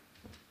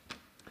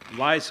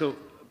 Why so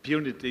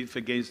punitive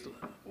against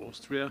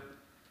Austria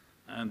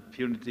and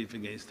punitive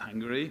against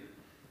Hungary?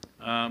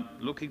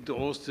 Looking to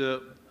Austria,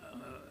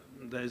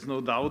 there is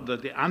no doubt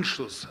that the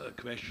Anschluss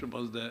question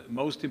was the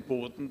most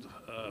important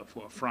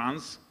for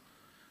France.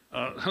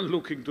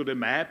 Looking to the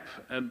map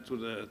and to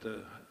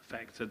the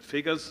facts and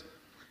figures,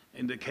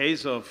 in the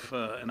case of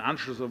an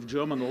Anschluss of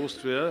German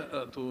Austria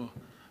to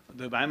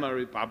the Weimar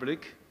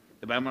Republic,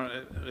 the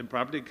Weimar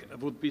Republic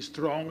would be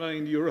stronger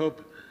in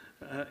Europe,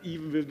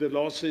 even with the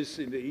losses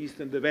in the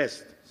East and the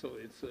West. So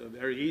it's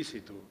very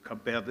easy to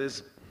compare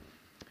this.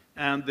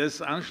 And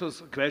this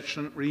Anschluss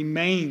question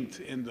remained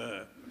in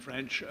the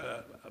French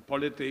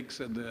politics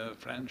and the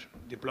French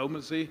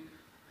diplomacy.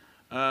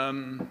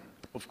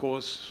 Of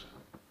course,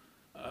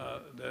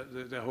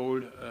 the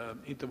whole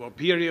interwar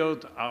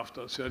period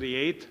after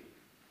 '38.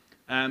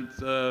 And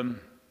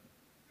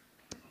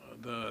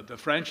the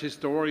French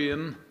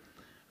historian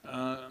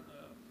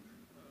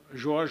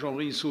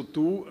Georges-Henri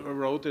Sautou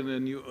wrote in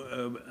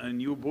a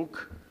new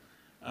book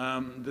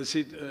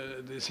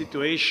the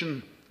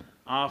situation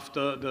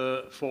after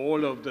the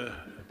fall of the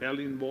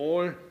Berlin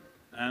Wall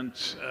and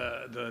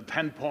the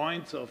 10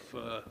 points of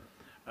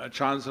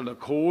Chancellor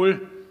Kohl.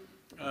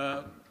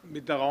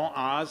 Mitterrand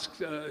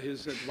asked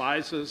his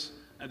advisors,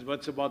 and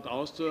what's about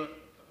Austria?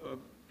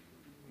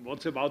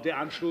 What's about the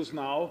Anschluss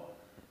now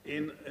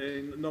in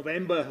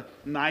November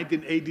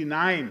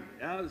 1989?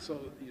 Yeah? So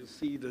you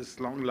see this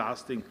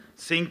long-lasting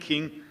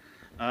thinking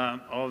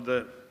of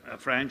the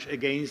French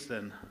against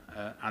an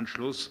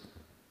Anschluss.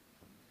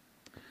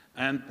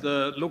 And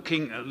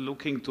looking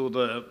to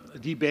the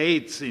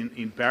debates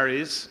in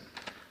Paris,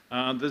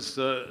 this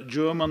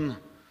German,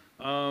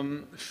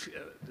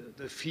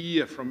 the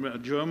fear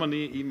from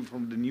Germany, even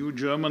from the new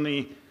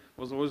Germany,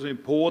 was also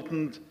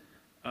important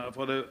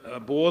for the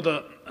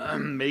border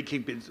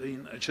making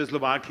between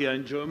Czechoslovakia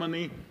and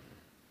Germany,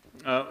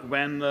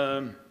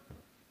 when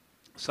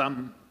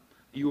some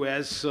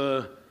US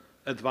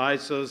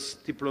advisors,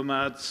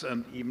 diplomats,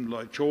 and even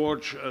Lloyd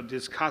George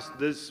discussed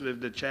this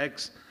with the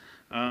Czechs,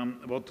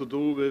 what to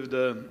do with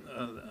the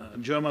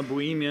German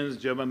Bohemians,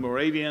 German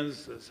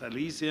Moravians, the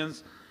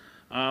Silesians.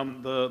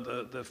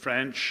 The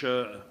French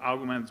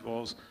argument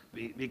was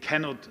we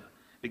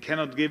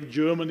cannot give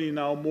Germany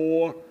now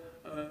more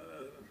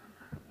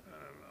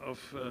of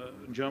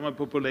German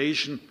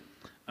population,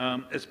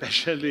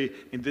 especially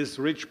in this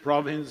rich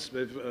province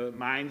with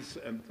mines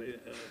and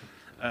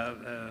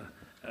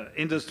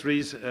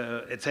industries,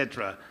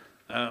 etc.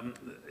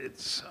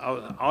 It's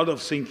out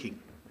of thinking.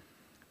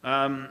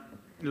 And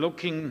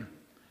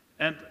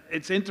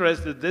it's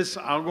interesting, this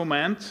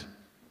argument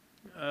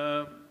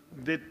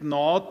did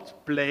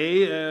not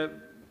play a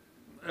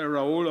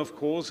role, of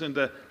course, in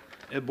the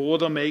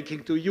border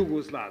making to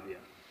Yugoslavia.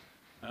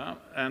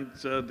 And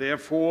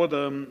therefore,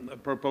 the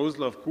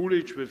proposal of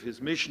Coolidge with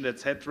his mission,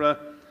 etc.,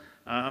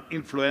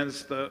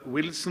 influenced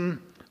Wilson.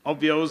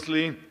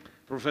 Obviously,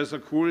 Professor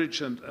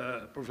Coolidge and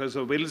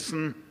Professor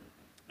Wilson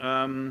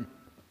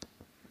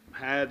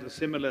had a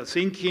similar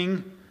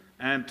thinking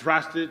and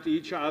trusted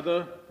each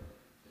other.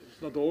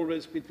 It's not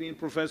always between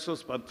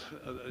professors, but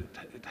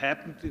it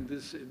happened in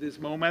this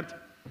moment.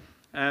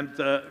 And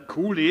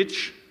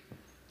Coolidge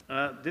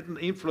didn't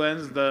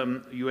influence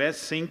the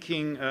US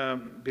thinking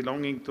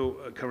belonging to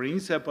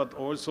Carinthia, but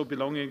also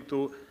belonging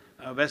to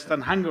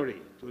Western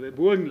Hungary, to the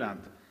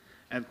Burgenland.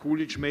 And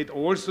Coolidge made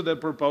also the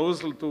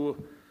proposal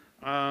to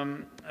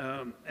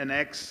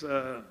annex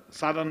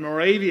southern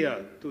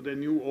Moravia to the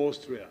new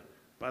Austria,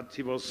 but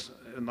he was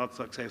not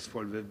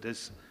successful with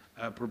this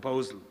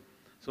proposal.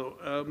 So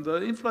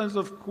the influence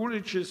of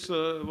Coolidge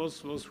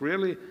was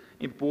really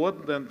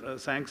important, and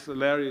thanks to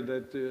Larry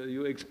that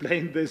you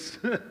explained this,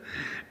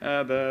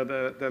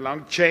 the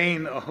long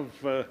chain of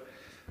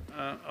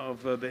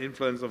the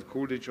influence of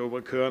Coolidge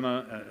over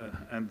Körner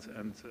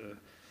and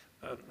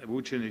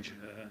Vucinic,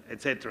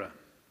 etc.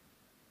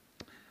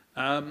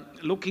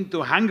 Looking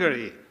to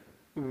Hungary,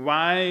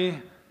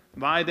 why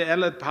the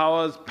Allied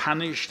powers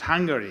punished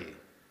Hungary?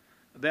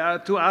 There are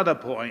two other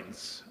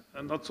points,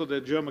 and not so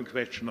the German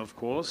question, of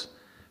course.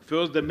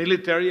 First, the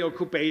military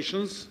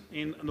occupations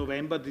in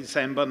November,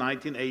 December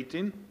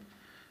 1918.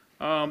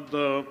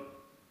 The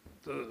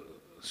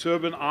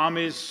Serbian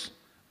armies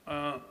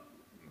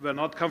were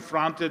not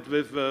confronted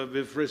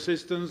with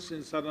resistance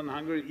in southern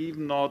Hungary,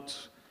 even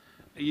not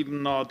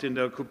in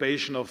the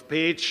occupation of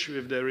Pécs,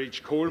 with the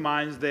rich coal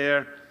mines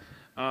there.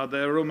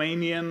 The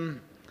Romanian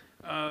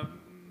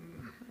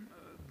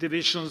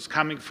divisions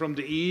coming from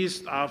the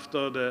east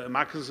after the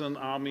Mackensen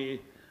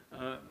army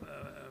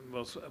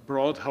was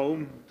brought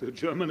home to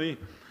Germany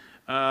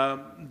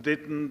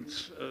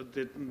didn't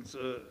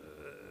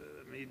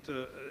meet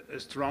a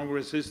strong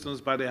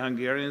resistance by the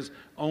Hungarians.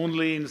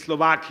 Only in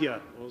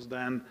Slovakia was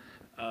then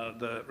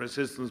the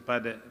resistance by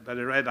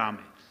the Red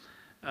Army.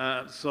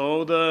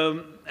 So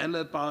the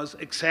Allied powers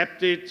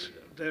accepted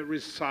the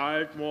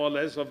result, more or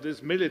less, of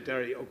these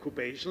military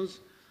occupations,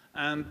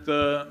 and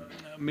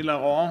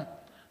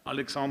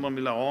Alexander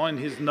Millerand, in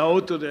his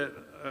note to the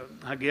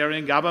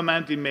Hungarian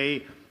government in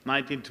May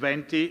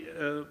 1920,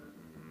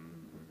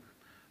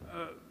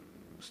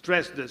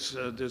 stressed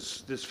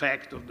this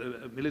fact of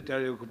the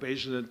military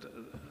occupation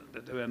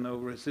that there were no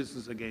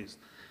resistance against.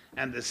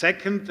 And the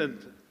second and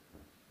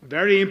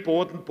very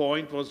important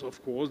point was,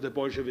 of course, the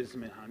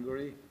Bolshevism in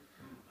Hungary.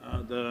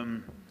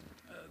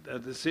 The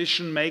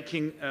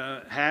decision-making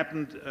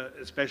happened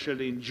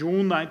especially in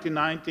June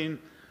 1919,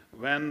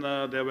 when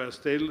there were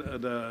still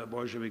the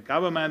Bolshevik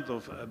government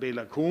of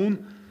Béla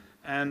Kun,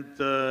 and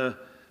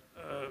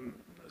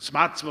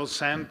Smuts was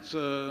sent,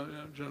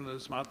 General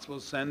Smuts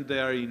was sent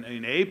there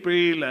in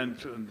April and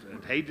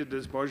hated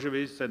these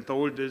Bolsheviks and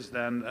told this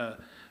then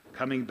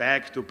coming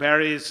back to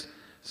Paris.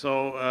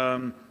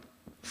 So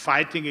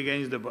fighting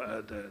against the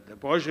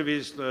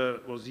Bolsheviks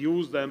was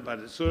used then by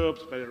the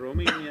Serbs, by the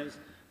Romanians,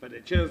 by the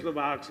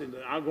Czechoslovaks in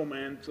the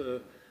argument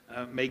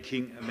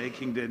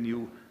making the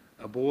new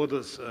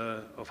borders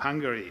of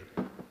Hungary.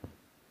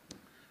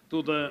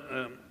 To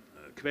the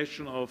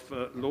question of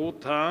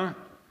Lothar,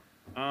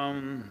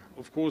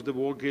 of course the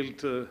war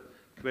guilt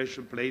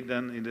question played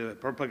then in the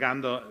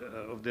propaganda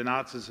of the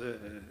Nazis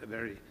a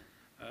very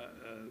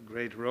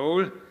great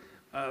role.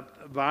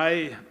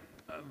 Why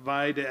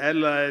the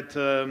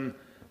Allied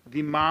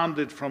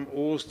demanded from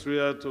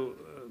Austria to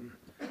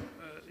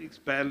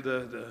expel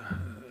the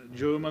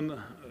German,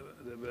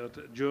 the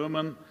word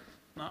German.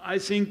 I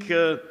think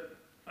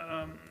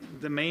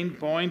the main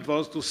point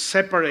was to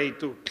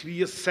separate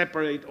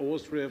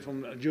Austria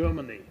from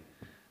Germany,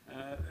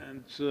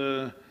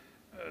 so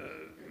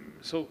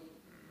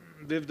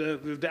with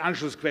the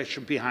Anschluss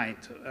question behind.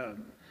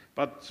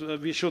 But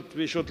we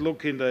should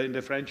look in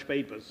the French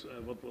papers.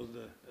 What was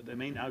the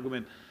main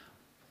argument?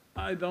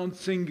 I don't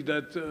think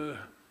that the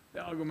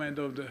argument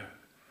of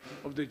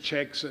the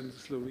Czechs and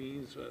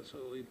Slovenes were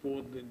so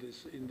important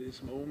in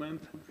this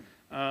moment.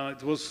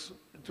 It was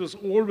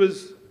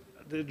always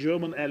the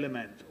German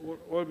element,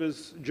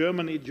 always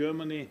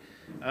Germany,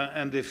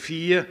 and the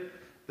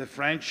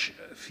French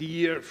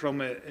fear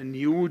from a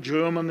new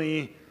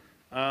Germany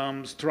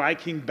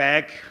striking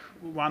back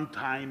one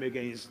time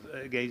against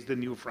the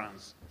new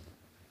France.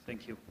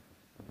 Thank you.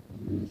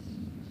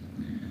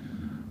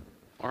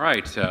 All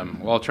right.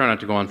 Well, I'll try not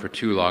to go on for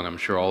too long. I'm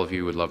sure all of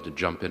you would love to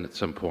jump in at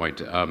some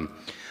point.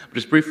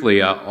 Just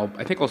briefly,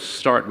 I think I'll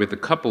start with a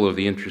couple of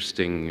the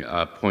interesting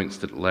points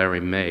that Larry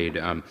made.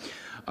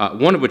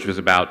 One of which was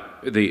about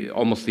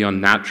almost the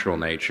unnatural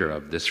nature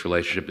of this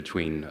relationship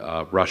between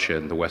Russia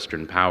and the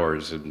Western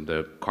powers and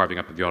the carving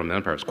up of the Ottoman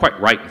Empire. It's quite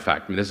right, in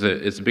fact. I mean,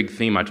 it's a big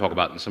theme I talk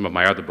about in some of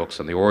my other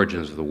books on the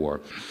origins of the war.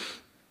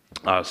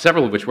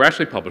 Several of which were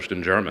actually published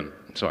in German,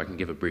 so I can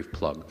give a brief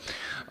plug.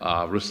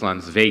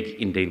 Russlands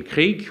Weg in den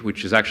Krieg,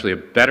 which is actually a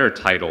better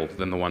title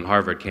than the one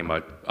Harvard came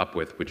up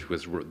with, which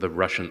was the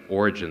Russian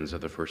origins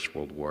of the First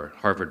World War.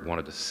 Harvard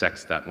wanted to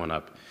sex that one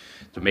up,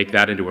 to make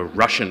that into a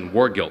Russian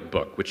war guilt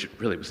book, which it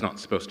really was not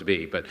supposed to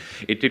be, but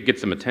it did get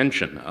some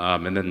attention.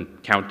 And then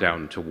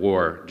Countdown to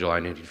War, July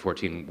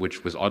 1914,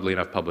 which was oddly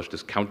enough published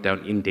as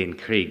Countdown in den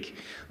Krieg.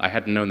 I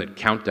hadn't known that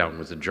countdown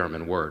was a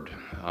German word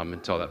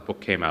until that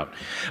book came out.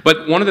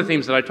 But one of the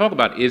themes that I talk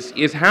about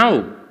is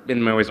how,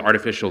 in many ways,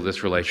 artificial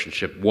this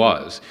relationship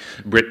was.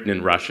 Britain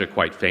and Russia,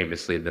 quite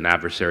famously, had been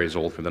adversaries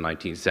all through the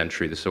 19th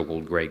century, the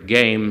so-called Great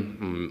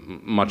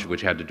Game, much of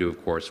which had to do,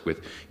 of course,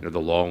 with the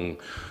long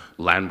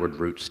landward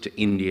routes to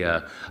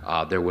India.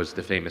 There was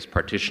the famous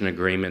partition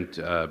agreement,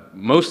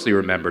 mostly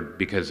remembered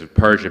because of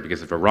Persia,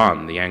 because of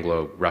Iran, the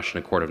Anglo-Russian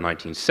Accord of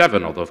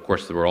 1907, although of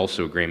course there were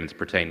also agreements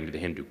pertaining to the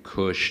Hindu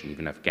Kush and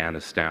even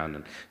Afghanistan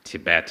and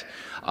Tibet.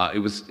 It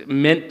was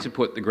meant to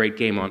put the Great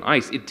Game on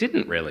ice. It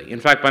didn't really.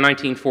 In fact, by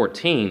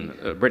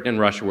 1914, Britain and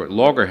Russia were at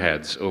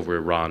loggerheads over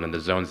Iran and the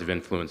zones of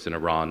influence in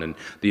Iran, and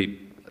the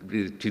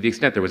to the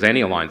extent there was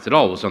any alliance at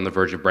all, was on the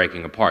verge of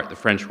breaking apart. The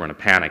French were in a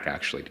panic,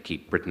 actually, to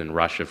keep Britain and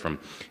Russia from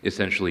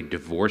essentially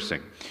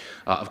divorcing.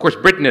 Of course,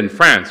 Britain and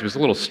France, it was a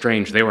little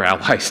strange, they were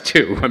allies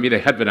too. I mean, they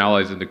had been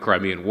allies in the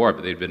Crimean War,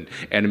 but they'd been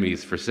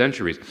enemies for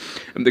centuries.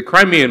 And the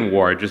Crimean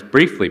War, just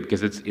briefly,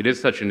 because it is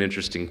such an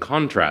interesting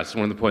contrast,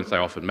 one of the points I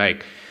often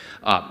make,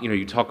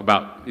 you talk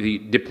about the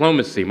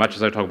diplomacy, much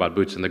as I talk about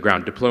boots on the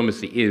ground,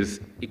 diplomacy is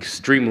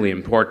extremely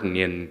important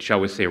in, shall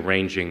we say,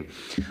 arranging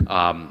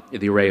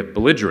the array of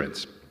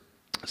belligerents.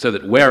 So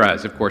that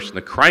whereas, of course, in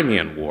the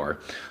Crimean War,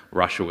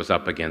 Russia was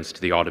up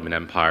against the Ottoman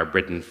Empire,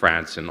 Britain,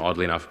 France, and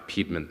oddly enough,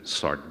 Piedmont,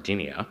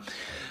 Sardinia,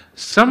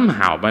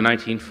 somehow by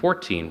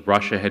 1914,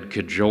 Russia had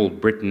cajoled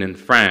Britain and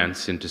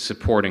France into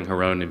supporting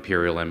her own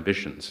imperial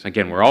ambitions.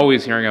 Again, we're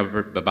always hearing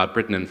about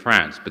Britain and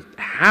France, but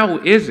how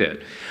is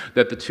it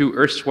that the two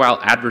erstwhile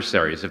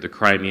adversaries of the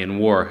Crimean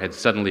War had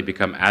suddenly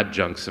become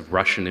adjuncts of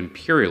Russian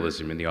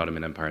imperialism in the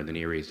Ottoman Empire and the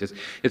Near East?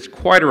 It's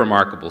quite a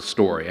remarkable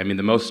story. I mean,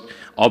 the most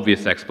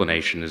obvious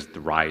explanation is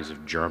the rise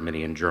of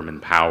Germany and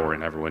German power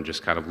and everyone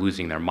just kind of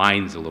losing their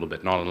minds a little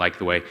bit, not unlike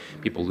the way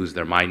people lose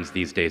their minds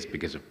these days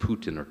because of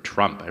Putin or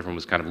Trump. Everyone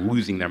was kind of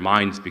losing their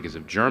minds because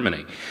of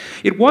Germany.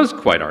 It was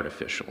quite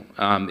artificial.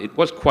 It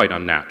was quite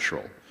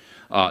unnatural.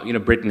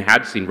 Britain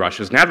had seen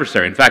Russia as an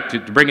adversary. In fact, to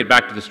bring it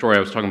back to the story I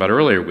was talking about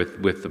earlier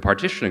with the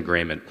partition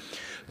agreement,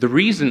 the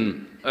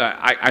reason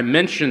I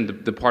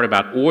mentioned the part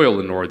about oil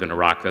in northern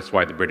Iraq, that's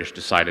why the British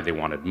decided they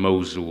wanted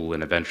Mosul,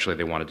 and eventually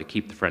they wanted to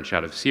keep the French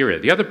out of Syria.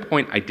 The other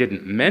point I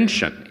didn't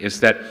mention is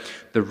that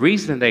the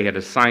reason they had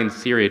assigned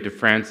Syria to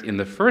France in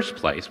the first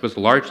place was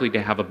largely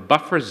to have a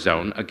buffer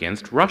zone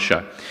against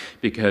Russia,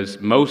 because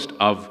most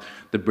of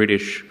the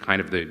British,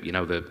 kind of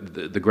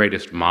the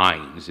greatest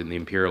minds in the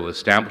imperial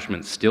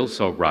establishment still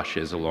saw Russia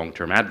as a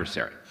long-term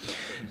adversary.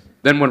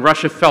 Then when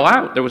Russia fell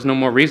out, there was no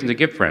more reason to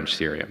give French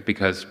Syria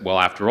because, well,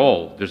 after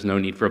all, there's no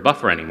need for a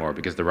buffer anymore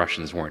because the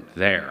Russians weren't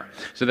there.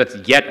 So that's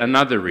yet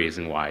another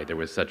reason why there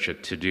was such a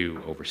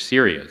to-do over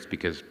Syria. It's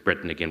because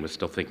Britain, again, was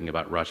still thinking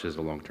about Russia as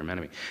a long-term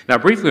enemy. Now,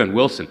 briefly on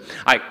Wilson,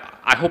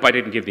 I hope I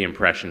didn't give the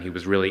impression he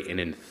was really an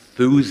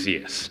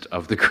enthusiast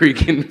of the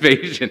Greek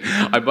invasion.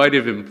 I might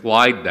have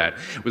implied that.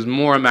 It was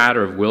more a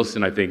matter of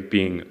Wilson, I think,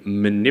 being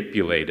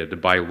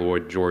manipulated by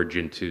Lord George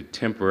into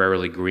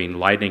temporarily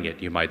green-lighting it,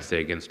 you might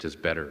say, against his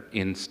better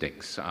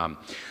instincts.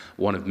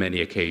 One of many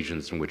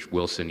occasions in which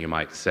Wilson, you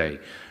might say,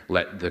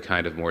 let the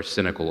kind of more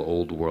cynical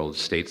old world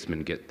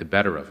statesman get the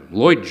better of him.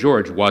 Lloyd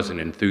George was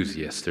an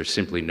enthusiast. There's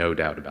simply no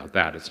doubt about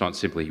that. It's not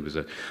simply he was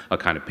a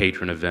kind of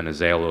patron of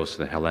Venizelos,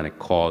 the Hellenic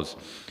cause.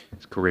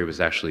 His career was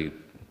actually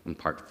in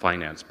part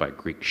financed by a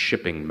Greek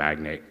shipping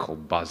magnate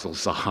called Basil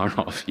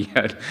Zaharov. He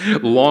had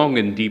long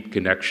and deep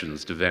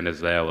connections to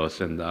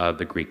Venizelos and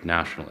the Greek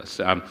nationalists.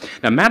 Now,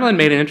 Madeleine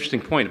made an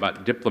interesting point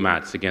about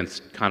diplomats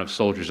against kind of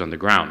soldiers on the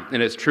ground.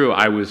 And it's true,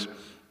 I was,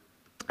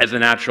 as a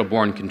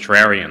natural-born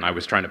contrarian, I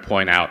was trying to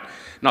point out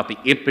not the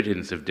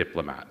impotence of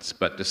diplomats,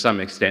 but to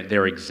some extent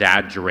their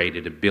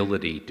exaggerated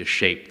ability to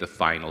shape the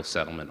final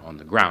settlement on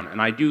the ground.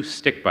 And I do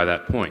stick by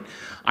that point.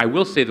 I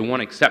will say the one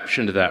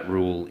exception to that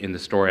rule in the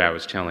story I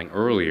was telling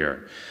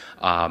earlier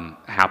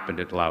happened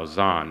at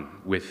Lausanne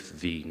with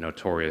the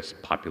notorious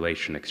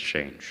population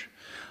exchange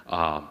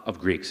of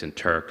Greeks and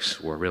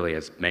Turks, or really,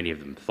 as many of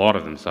them thought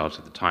of themselves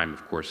at the time,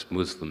 of course,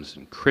 Muslims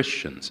and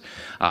Christians.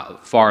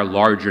 Far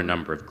larger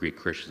number of Greek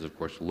Christians, of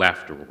course,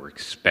 left or were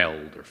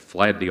expelled or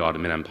fled the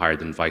Ottoman Empire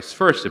than vice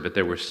versa, but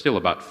there were still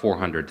about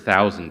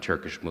 400,000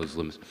 Turkish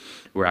Muslims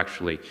who were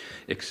actually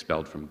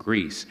expelled from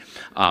Greece.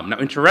 Now,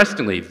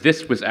 interestingly,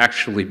 this was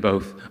actually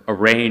both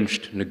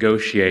arranged,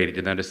 negotiated,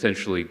 and then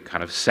essentially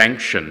kind of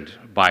sanctioned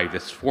by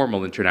this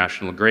formal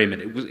international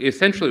agreement.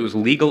 It was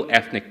legal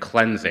ethnic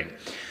cleansing.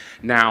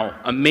 Now,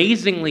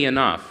 amazingly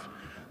enough,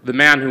 the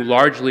man who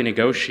largely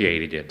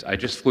negotiated it, I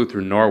just flew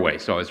through Norway,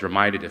 so I was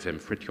reminded of him,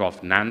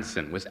 Fridtjof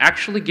Nansen, was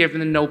actually given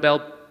the Nobel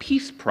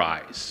Peace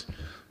Prize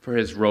for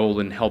his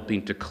role in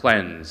helping to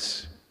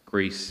cleanse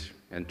Greece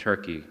and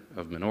Turkey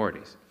of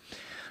minorities.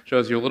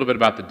 Shows you a little bit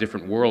about the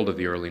different world of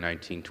the early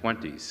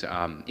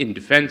 1920s. In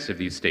defense of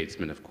these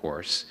statesmen, of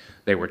course,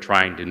 they were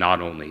trying to not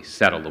only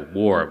settle a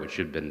war, which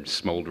had been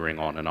smoldering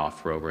on and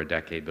off for over a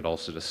decade, but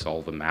also to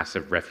solve a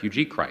massive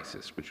refugee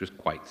crisis, which was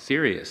quite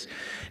serious.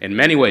 In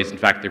many ways, in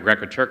fact, the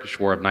Greco-Turkish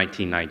War of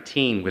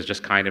 1919 was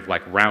just kind of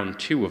like round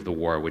two of the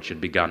war, which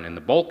had begun in the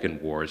Balkan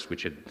Wars,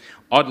 which had,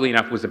 oddly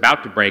enough, was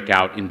about to break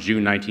out in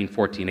June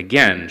 1914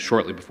 again,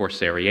 shortly before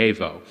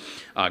Sarajevo.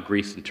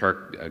 Greece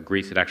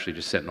had actually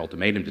just sent an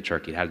ultimatum to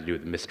Turkey. It had to do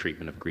with the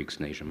mistreatment of Greeks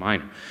in Asia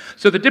Minor.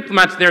 So the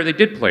diplomats there, they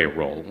did play a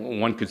role.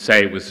 One could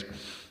say it was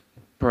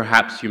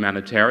perhaps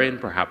humanitarian,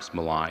 perhaps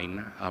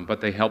malign,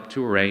 but they helped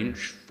to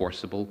arrange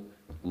forcible,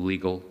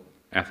 legal,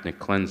 ethnic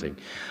cleansing.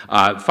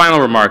 Final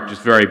remark,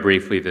 just very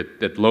briefly,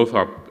 that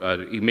Lothar,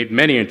 he made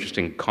many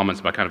interesting comments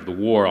about kind of the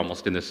war,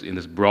 almost in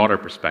this broader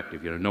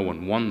perspective. No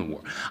one won the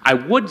war. I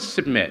would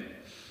submit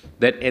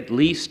that at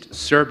least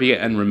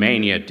Serbia and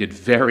Romania did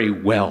very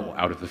well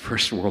out of the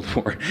First World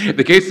War. In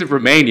the case of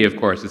Romania, of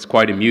course, it's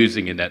quite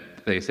amusing in that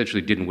that they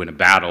essentially didn't win a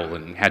battle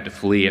and had to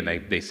flee, and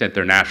they sent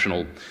their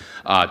national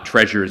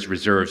treasures,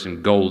 reserves,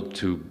 and gold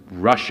to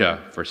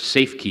Russia for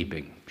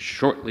safekeeping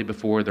shortly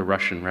before the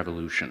Russian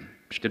Revolution,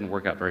 which didn't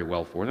work out very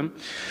well for them.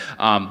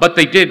 But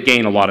they did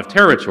gain a lot of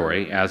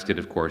territory, as did,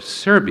 of course,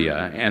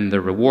 Serbia, and the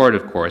reward,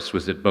 of course,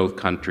 was that both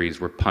countries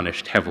were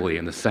punished heavily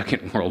in the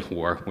Second World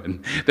War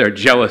when their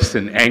jealous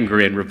and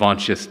angry and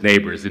revanchist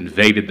neighbors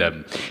invaded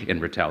them in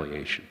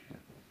retaliation.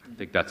 I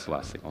think that's the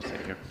last thing I'll say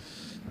here.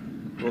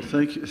 Well,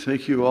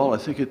 thank you all. I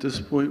think at this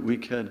point we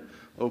can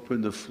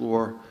open the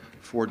floor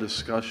for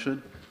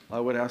discussion. I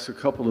would ask a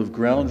couple of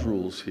ground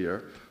rules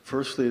here.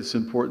 Firstly, it's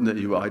important that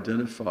you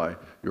identify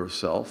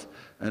yourself,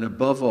 and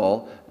above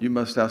all, you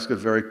must ask a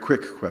very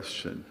quick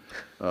question,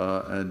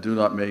 and do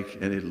not make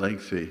any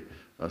lengthy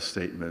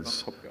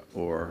statements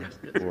or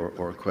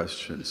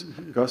questions.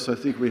 Gus, I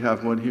think we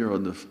have one here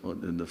in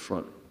the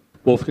front.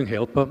 Wolfgang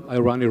Helper, I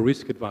run a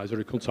risk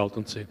advisory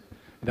consultancy,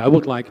 and I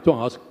would like to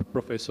ask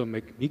Professor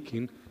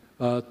McMeekin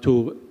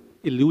to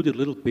allude a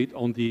little bit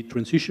on the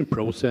transition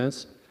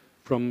process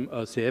from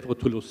Sèvres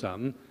to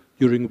Lausanne,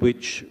 during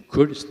which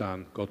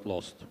Kurdistan got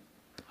lost.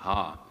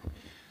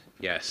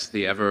 Yes,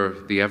 the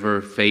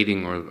ever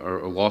fading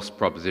or lost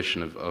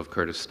proposition of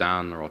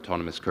Kurdistan or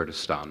autonomous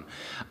Kurdistan.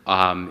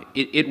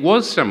 It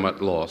was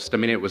somewhat lost. I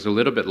mean, it was a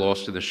little bit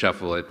lost in the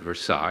shuffle at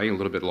Versailles, a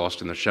little bit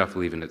lost in the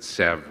shuffle even at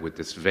Sèvres with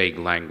this vague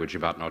language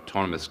about an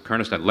autonomous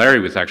Kurdistan.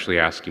 Larry was actually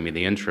asking me in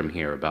the interim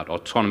here about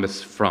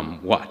autonomous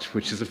from what,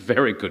 which is a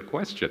very good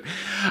question.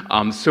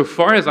 So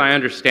far as I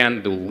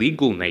understand the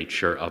legal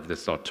nature of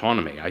this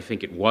autonomy, I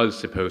think it was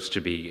supposed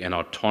to be an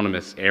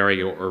autonomous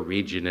area or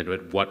region in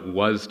what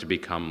was to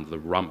become the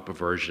rump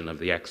version of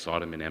the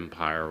ex-Ottoman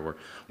Empire, or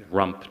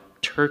rump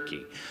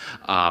Turkey.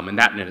 And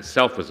that in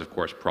itself was, of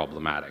course,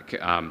 problematic.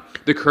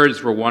 The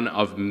Kurds were one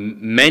of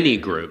many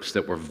groups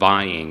that were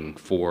vying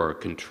for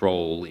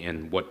control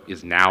in what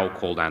is now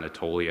called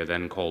Anatolia,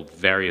 then called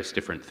various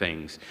different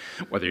things,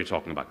 whether you're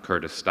talking about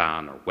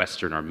Kurdistan or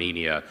Western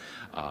Armenia,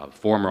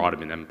 former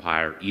Ottoman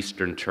Empire,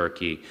 Eastern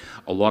Turkey,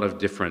 a lot of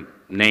different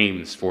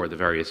names for the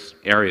various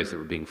areas that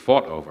were being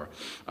fought over.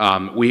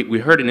 We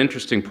heard an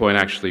interesting point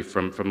actually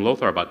from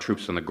Lothar about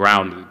troops on the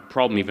ground. The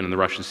problem even in the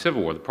Russian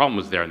Civil War, the problem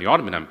was there in the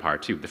Ottoman Empire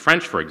too. The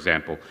French, for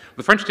example,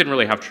 the French didn't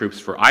really have troops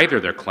for either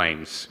their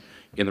claims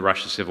in the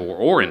Russian Civil War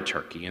or in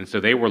Turkey, and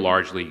so they were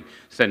largely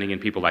sending in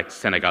people like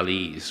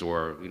Senegalese,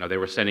 or they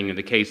were sending, in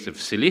the case of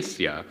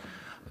Cilicia,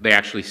 they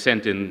actually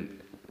sent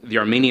in the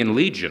Armenian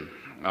Legion,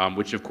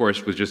 which of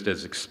course was just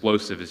as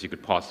explosive as you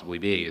could possibly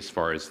be as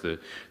far as the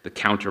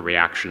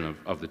counter-reaction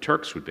of the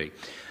Turks would be.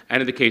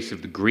 And in the case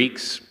of the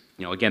Greeks,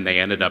 again, they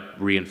ended up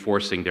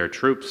reinforcing their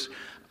troops.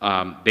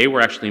 They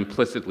were actually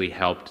implicitly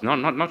helped,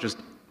 not just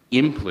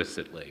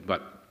implicitly,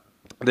 but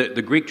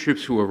the Greek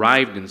troops who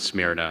arrived in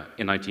Smyrna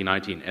in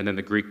 1919, and then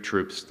the Greek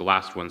troops, the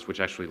last ones, which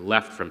actually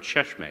left from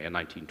Cheshme in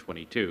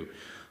 1922,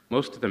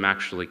 most of them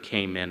actually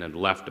came in and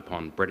left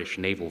upon British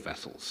naval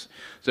vessels.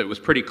 So it was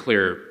pretty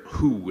clear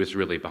who was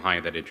really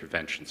behind that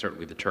intervention.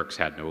 Certainly the Turks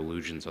had no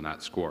illusions on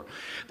that score.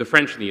 The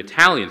French and the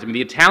Italians, I mean,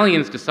 the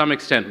Italians to some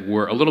extent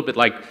were a little bit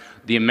like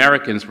the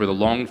Americans were the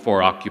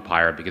longed-for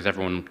occupier because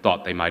everyone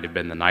thought they might have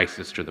been the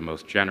nicest or the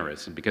most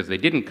generous. And because they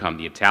didn't come,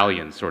 the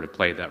Italians sort of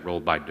played that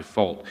role by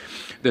default.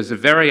 There's a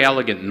very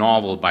elegant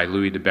novel by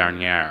Louis de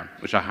Bernières,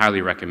 which I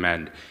highly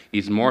recommend.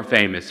 He's more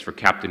famous for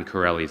Captain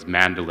Corelli's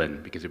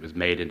Madeleine because it was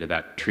made into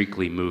that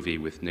treacly movie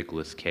with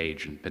Nicolas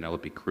Cage and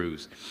Penelope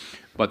Cruz.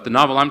 But the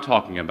novel I'm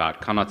talking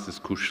about,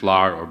 Kanatsız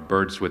Kuşlar, or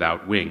Birds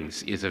Without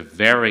Wings, is a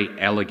very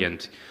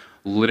elegant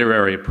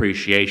literary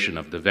appreciation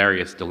of the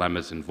various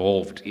dilemmas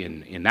involved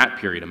in that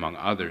period, among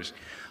others,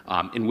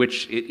 in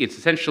which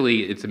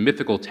it's a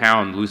mythical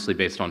town loosely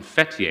based on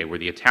Fethiye, where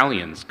the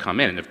Italians come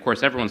in. And of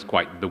course, everyone's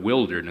quite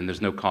bewildered, and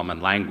there's no common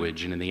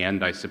language. And in the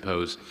end, I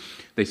suppose,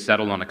 they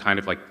settle on a kind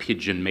of like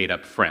pidgin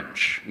made-up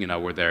French,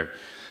 where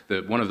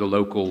one of the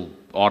local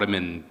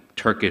Ottoman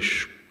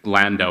Turkish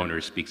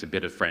landowner speaks a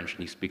bit of French, and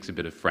he speaks a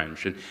bit of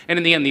French. And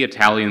in the end, the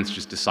Italians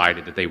just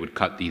decided that they would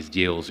cut these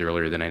deals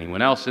earlier than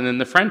anyone else, and then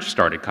the French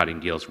started cutting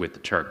deals with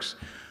the Turks,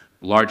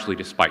 largely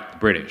despite the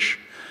British.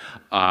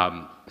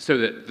 So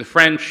that the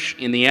French,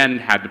 in the end,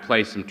 had to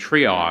play some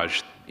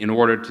triage in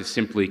order to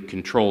simply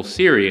control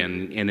Syria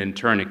and in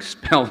turn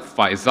expel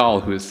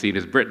Faisal, who is seen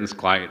as Britain's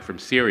client, from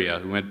Syria,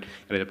 who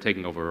ended up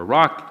taking over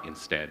Iraq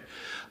instead.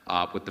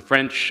 What the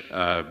French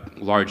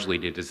largely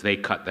did is they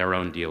cut their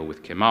own deal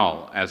with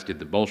Kemal, as did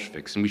the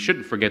Bolsheviks. And we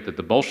shouldn't forget that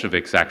the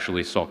Bolsheviks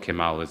actually saw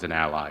Kemal as an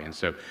ally, and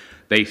so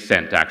they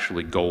sent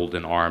actually gold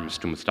and arms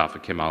to Mustafa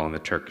Kemal and the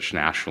Turkish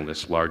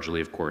nationalists,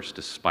 largely, of course,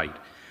 despite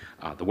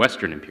the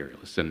Western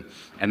imperialists. And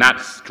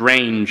that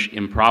strange,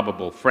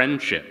 improbable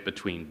friendship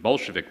between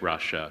Bolshevik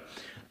Russia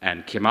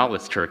and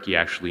Kemalist Turkey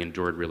actually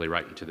endured really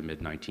right into the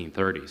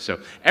mid-1930s. So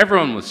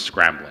everyone was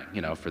scrambling,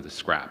 for the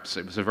scraps.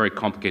 It was a very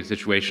complicated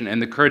situation,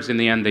 and the Kurds, in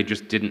the end, they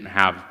just didn't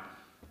have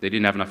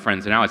enough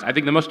friends and allies. I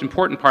think the most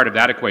important part of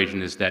that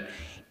equation is that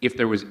if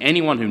there was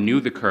anyone who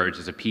knew the Kurds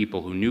as a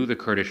people, who knew the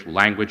Kurdish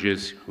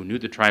languages, who knew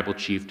the tribal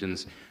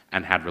chieftains,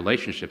 and had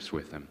relationships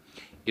with them,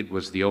 it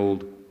was the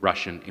old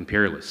Russian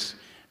imperialists,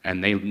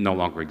 and they no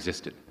longer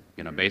existed.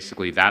 You know,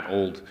 basically that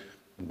old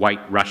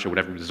white Russia,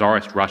 whatever,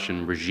 Tsarist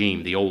Russian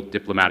regime, the old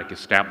diplomatic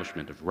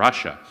establishment of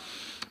Russia,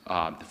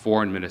 the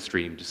foreign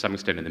ministry, to some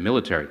extent in the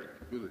military,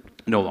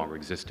 no longer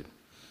existed.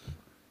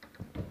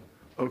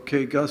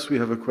 Okay, Gus, we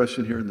have a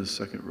question here in the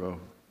second row.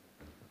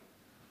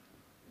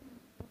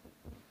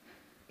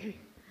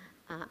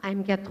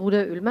 I'm Gertrude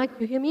Ullmark.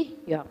 You hear me?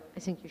 Yeah, I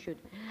think you should.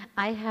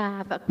 I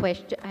have a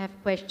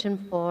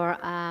question for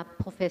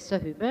Professor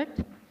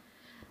Höbelt.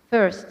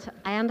 First,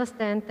 I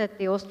understand that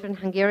the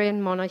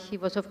Austrian-Hungarian monarchy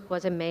was, of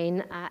course, a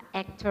main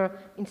actor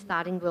in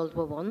starting World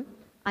War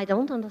I. I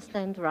don't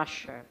understand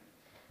Russia.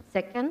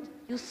 Second,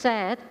 you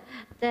said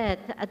that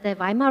the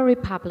Weimar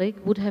Republic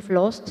would have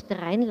lost the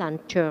Rhineland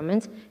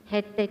Germans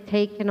had they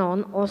taken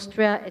on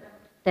Austria at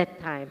that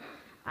time.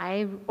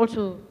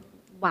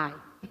 Why?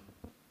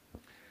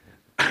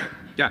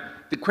 Yeah,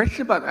 the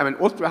question about, I mean,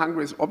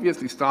 Austria-Hungary is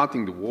obviously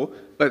starting the war,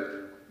 but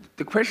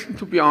the question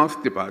to be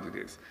asked about it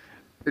is,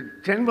 the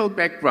general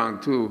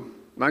background to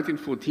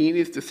 1914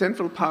 is the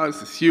Central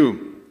Powers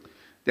assume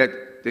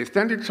that they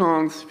stand a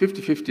chance,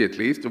 50-50 at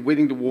least, of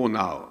winning the war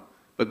now.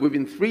 But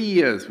within 3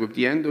 years, with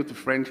the end of the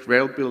French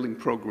rail building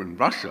program in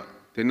Russia,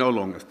 they no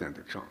longer stand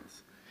a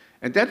chance.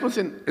 And that was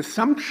an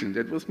assumption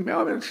that was more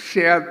or less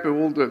shared by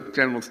all the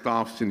general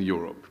staffs in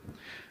Europe.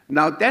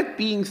 Now, that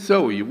being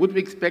so, you would have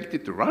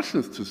expected the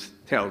Russians to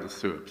tell the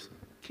Serbs,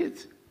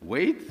 kids,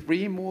 wait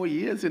 3 more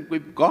years and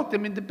we've got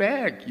them in the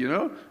bag, you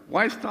know?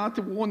 Why start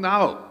the war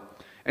now?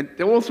 And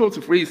there are all sorts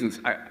of reasons,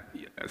 I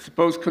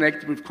suppose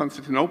connected with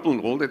Constantinople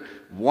and all that,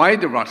 why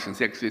the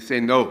Russians actually say,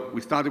 no,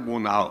 we start the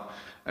war now.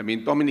 I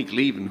mean, Dominic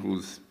Clavin,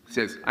 who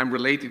says, I'm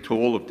related to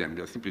all of them,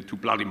 they're simply too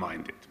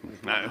bloody-minded.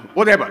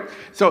 Whatever.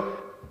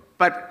 So,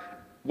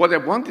 but what I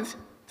want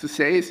to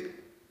say is,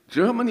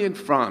 Germany and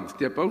France,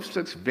 they're both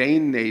such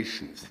vain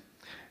nations.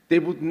 They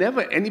would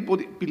never let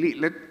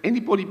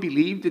anybody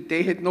believe that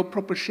they had no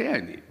proper share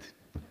in it.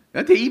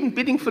 They're even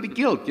bidding for the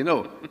guilt, you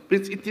know.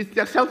 It's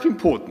their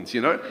self-importance,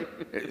 you know.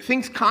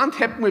 Things can't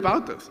happen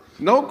without us.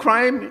 No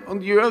crime on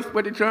the earth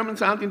where the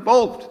Germans aren't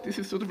involved. This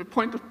is sort of a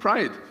point of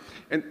pride.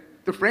 And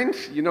the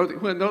French, you know,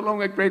 who are no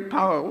longer a great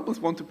power, always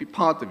want to be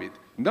part of it.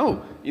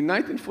 No, in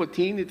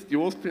 1914, it's the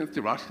Austrians,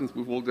 the Russians,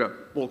 with all their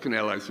Balkan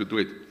allies who do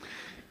it.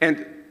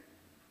 And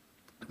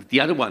the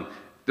other one,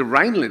 the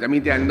Rhineland, I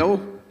mean, there are no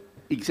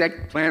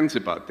exact plans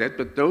about that,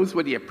 but those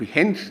were the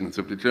apprehensions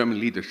of the German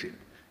leadership.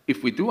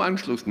 If we do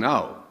Anschluss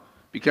now,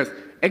 because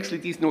actually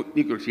these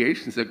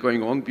negotiations are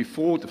going on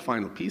before the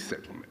final peace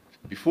settlement,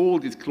 before all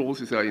these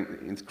clauses are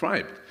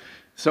inscribed.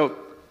 So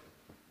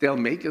they'll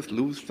make us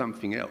lose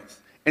something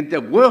else. And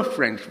there were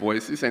French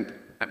voices, and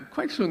I'm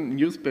quite sure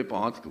newspaper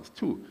articles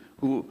too,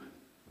 who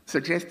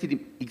suggested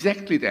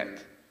exactly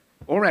that.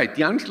 All right,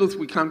 the Anschluss,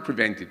 we can't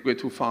prevent it, we're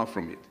too far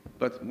from it.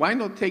 But why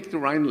not take the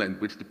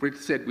Rhineland, which the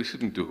Brits said we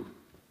shouldn't do?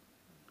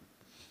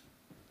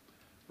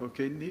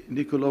 Okay,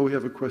 Niccolo, we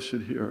have a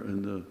question here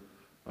in the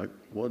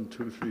 1,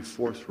 2, 3,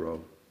 4th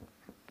row.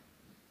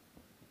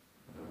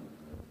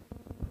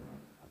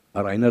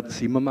 Reinhard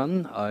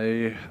Zimmermann.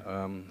 I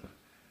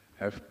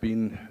have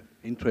been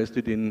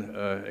interested in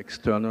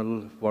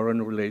external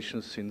foreign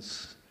relations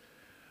since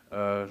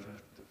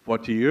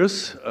 40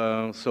 years,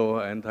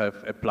 and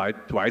I've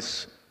applied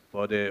twice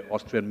for the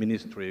Austrian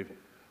ministry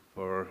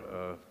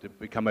to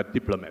become a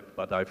diplomat,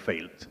 but I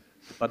failed.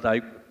 But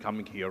I'm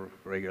coming here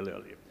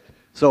regularly.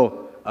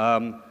 So,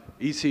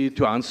 easy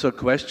to answer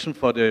question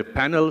for the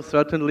panel,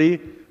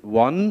 certainly.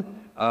 One,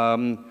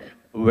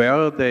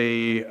 were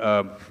they,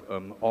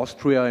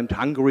 Austria and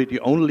Hungary,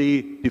 the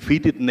only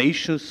defeated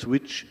nations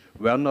which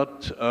were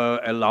not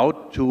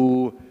allowed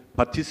to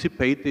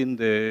participate in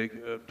the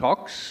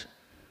talks?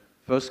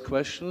 First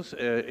questions,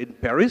 in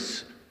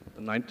Paris,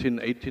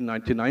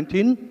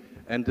 1918-1919.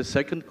 And the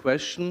second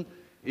question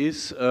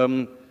is,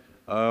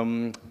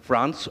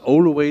 France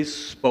always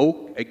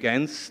spoke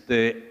against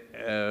the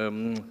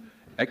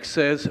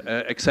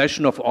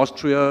accession of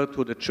Austria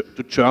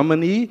to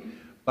Germany,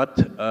 but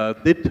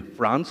did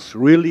France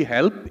really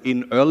help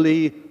in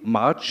early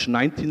March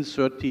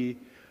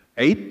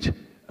 1938?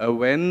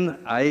 When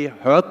I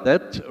heard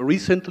that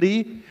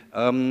recently,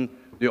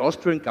 the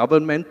Austrian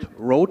government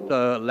wrote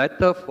a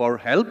letter for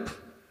help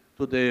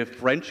to the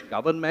French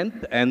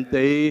government, and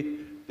they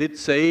did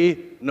say,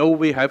 no,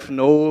 we have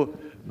no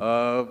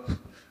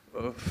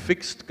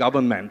fixed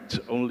government,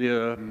 only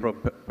a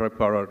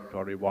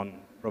preparatory one,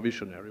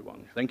 provisionary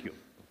one. Thank you.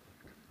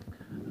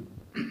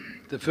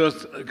 The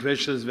first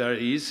question is very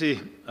easy.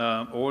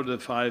 All the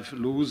 5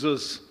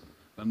 losers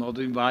were not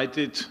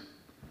invited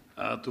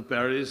to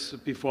Paris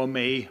before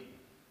May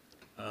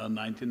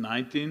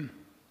 1919.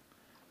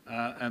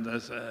 And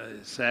as I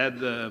said,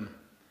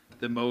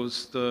 the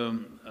most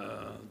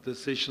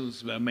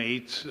decisions were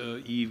made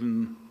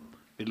even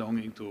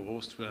belonging to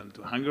Austria and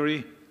to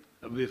Hungary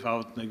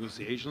without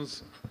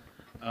negotiations.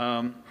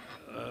 A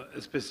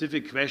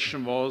specific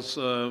question was,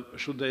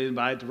 should they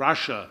invite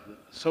Russia,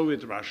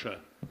 Soviet Russia?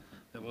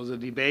 There was a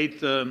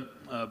debate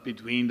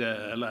between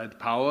the Allied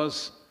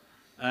powers,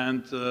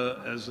 And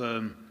as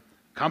a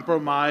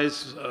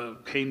compromise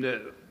came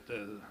the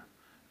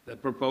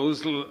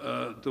proposal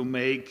to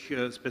make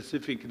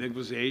specific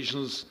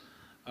negotiations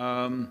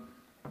on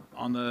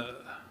an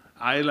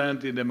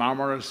island in the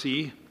Marmara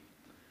Sea,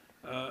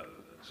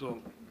 so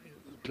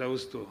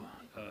close to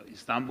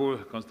Istanbul,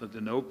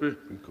 Constantinople,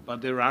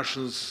 but the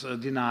Russians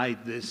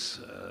denied this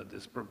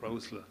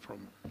proposal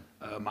from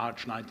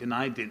March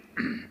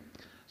 1919.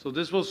 So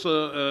this was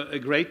a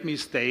great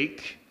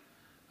mistake,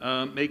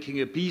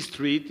 making a peace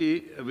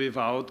treaty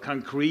without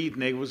concrete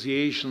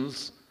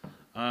negotiations.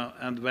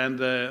 And when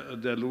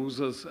the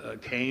losers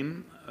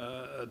came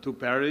to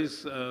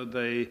Paris,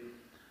 they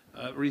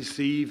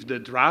received the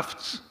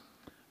drafts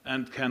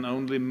and can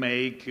only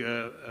make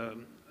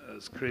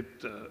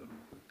script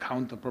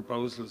counter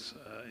proposals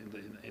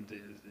in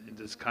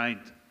this kind.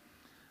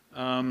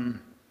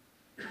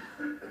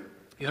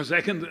 Your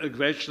second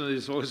question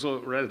is also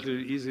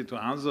relatively easy to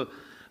answer.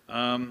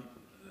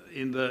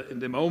 In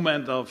the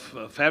moment of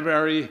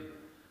February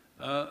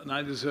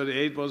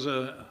 1938 was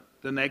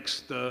the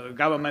next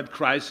government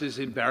crisis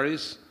in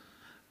Paris,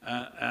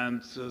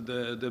 and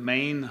the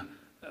main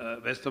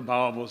Western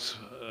power was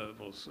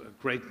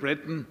Great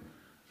Britain,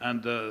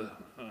 and the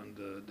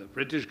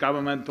British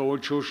government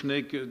told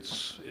Schuschnigg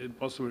it's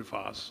impossible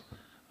for us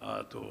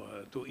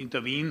to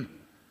intervene,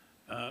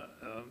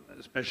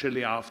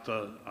 especially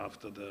after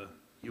the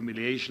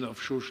humiliation of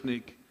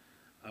Schuschnigg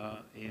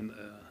in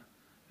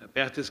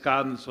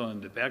Berchtesgaden, so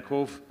in the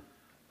Berghof,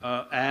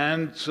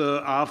 and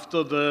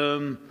after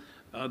the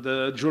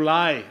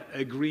July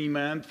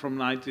agreement from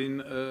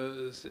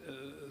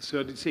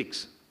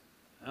 1936.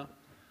 Yeah?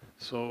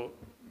 So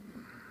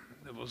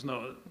there was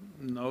no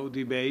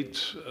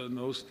debate,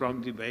 no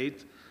strong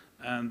debate,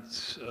 and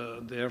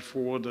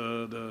therefore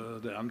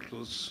the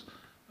Anschluss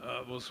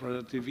was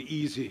relatively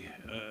easy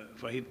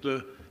for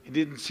Hitler. He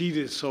didn't see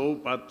this so,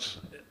 but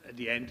at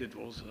the end it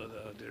was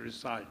the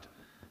result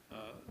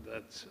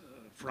that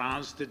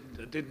France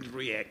didn't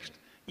react,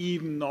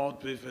 even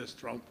not with a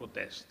strong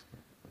protest.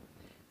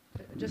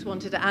 I just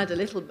wanted to add a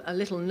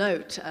little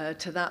note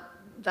to that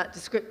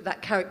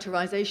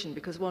characterization,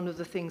 because one of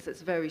the things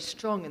that's very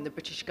strong in the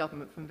British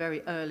government from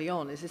very early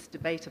on is this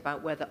debate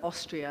about whether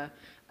Austria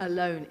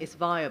alone is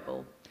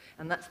viable.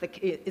 And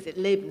is it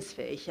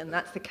lebensfähig? And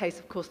that's the case,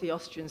 of course, the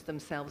Austrians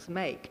themselves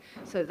make.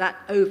 So that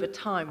over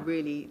time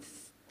really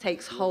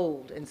takes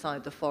hold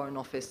inside the Foreign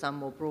Office and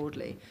more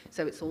broadly.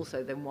 So it's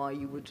also then why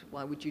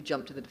would you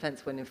jump to the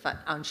defense when in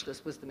fact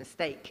Anschluss was the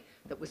mistake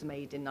that was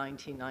made in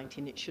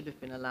 1919. It should have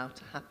been allowed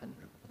to happen.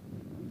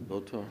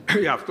 Lothar?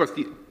 Yeah, of course,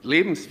 the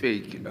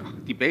lebensfähig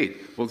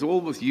debate was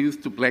always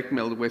used to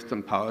blackmail the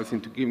Western powers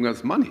into giving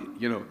us money.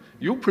 You know,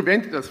 you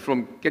prevented us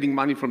from getting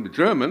money from the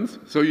Germans,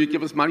 so you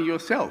give us money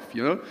yourself.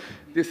 You know,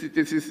 this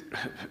is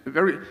a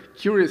very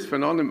curious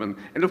phenomenon.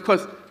 And of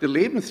course, the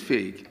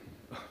lebensfähig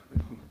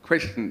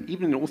question,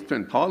 even in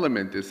Austrian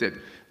Parliament, they said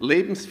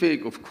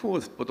lebensfähig, of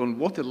course, but on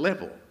what a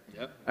level?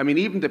 Yep. I mean,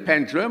 even the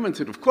Pan-Germans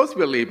said, of course,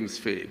 we're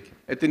lebensfähig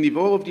at the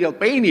niveau of the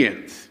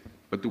Albanians,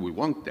 but do we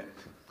want that?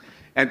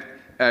 And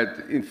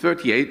in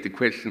 1938, the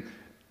question,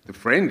 the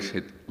French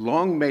had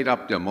long made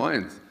up their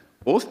minds.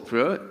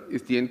 Austria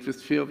is the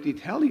interest sphere of the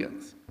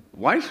Italians.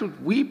 Why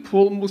should we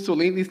pull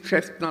Mussolini's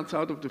chestnuts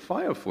out of the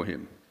fire for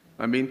him?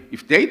 I mean,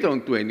 if they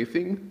don't do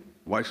anything,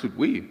 why should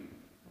we?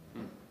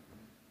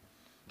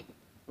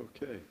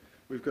 Okay.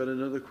 We've got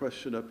another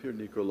question up here,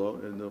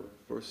 Nicolo, in the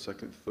first,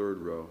 second, third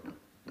row.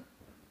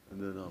 And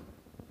then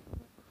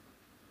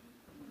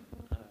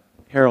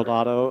Harold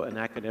Otto,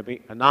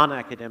 a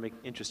non-academic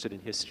interested in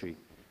history.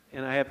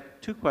 And I have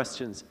two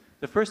questions.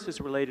 The first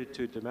is related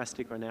to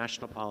domestic or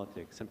national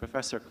politics. And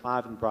Professor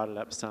Clavin brought it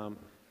up some,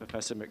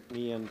 Professor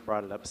McMeekin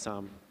brought it up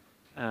some,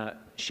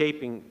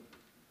 shaping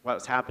what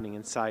was happening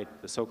inside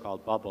the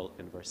so-called bubble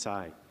in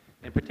Versailles.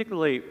 And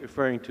particularly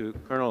referring to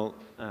Colonel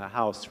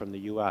House from the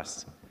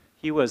US.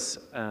 He was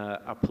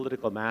a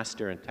political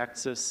master in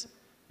Texas.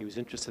 He was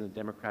interested in the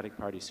Democratic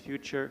Party's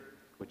future,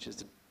 which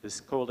is this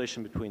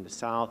coalition between the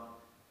South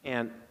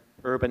and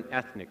urban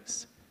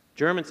ethnics.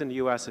 Germans in the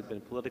US had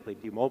been politically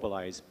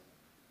demobilized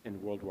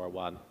in World War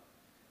I.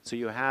 So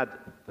you had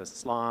the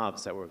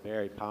Slavs that were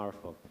very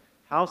powerful.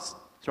 How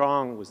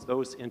strong was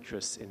those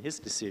interests in his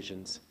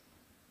decisions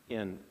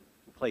in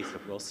place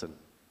of Wilson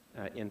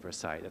in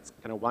Versailles? That's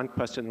kind of one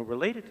question. And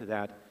related to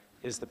that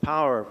is the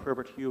power of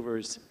Herbert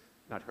Hoover's,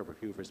 not Herbert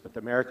Hoover's, but the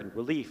American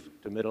relief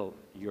to Middle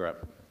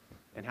Europe,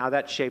 and how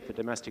that shaped the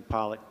domestic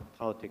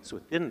politics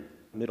within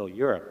Middle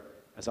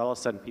Europe, as all of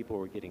a sudden people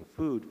were getting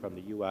food from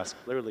the US,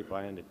 clearly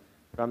branded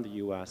from the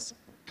US.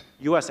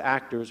 US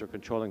actors were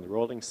controlling the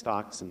rolling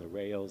stocks and the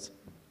rails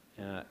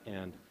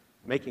and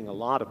making a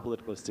lot of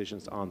political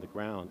decisions on the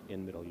ground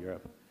in Middle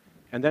Europe.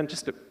 And then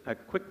just a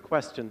quick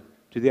question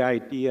to the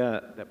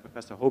idea that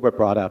Professor Höbelt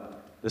brought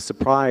up, the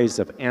surprise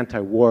of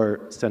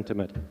anti-war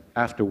sentiment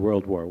after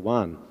World War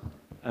I.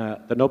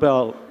 The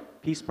Nobel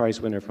Peace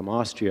Prize winner from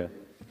Austria,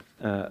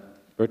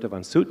 Bertha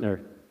von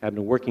Suttner, had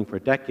been working for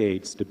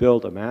decades to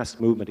build a mass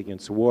movement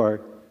against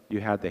war. You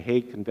had the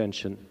Hague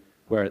Convention,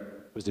 where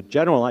was a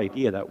general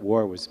idea that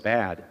war was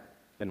bad,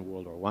 then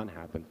World War I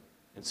happened.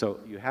 And so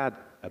you had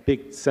a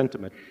big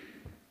sentiment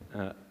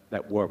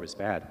that war was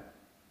bad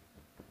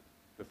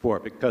before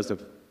because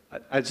of,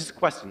 I just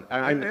question,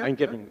 I'm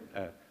giving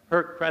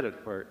her credit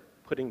for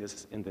putting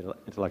this in the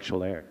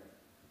intellectual air.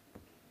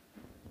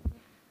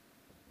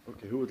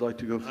 Okay, who would like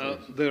to go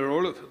first? The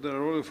role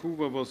of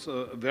Hoover was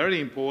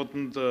very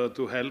important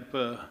to help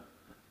the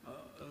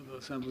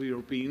Central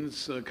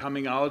Europeans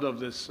coming out of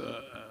this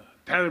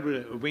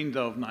terrible winter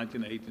of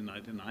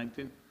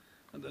 1918-1919.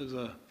 And there's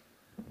a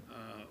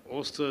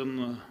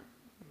Austrian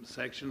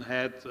section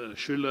head,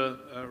 Schüller,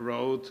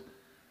 wrote,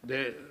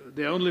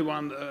 the only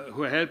one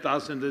who helped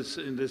us in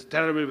this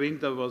terrible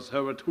winter was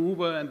Herbert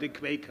Hoover and the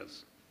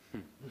Quakers.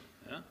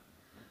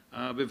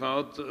 Yeah?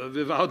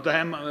 Without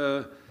them,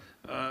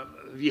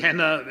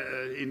 Vienna,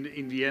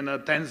 in Vienna,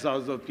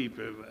 10,000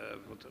 people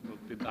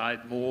would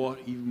died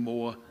even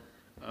more,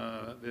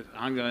 with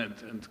hunger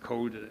and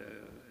cold,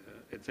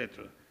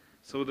 etc.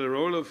 So the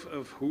role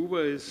of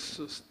Hoover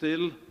is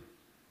still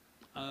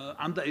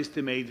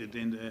underestimated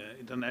in the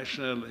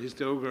international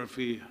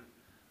historiography,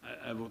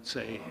 I would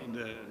say, in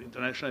the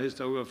international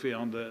historiography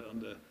on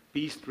the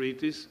peace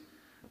treaties.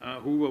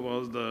 Hoover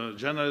was the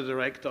general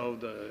director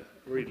of the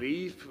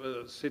relief,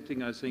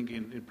 sitting, I think,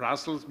 in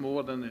Brussels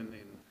more than in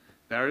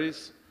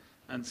Paris,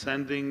 and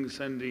sending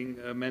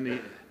many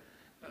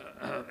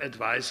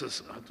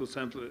advisors to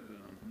Central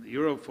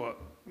Europe, for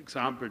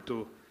example,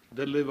 to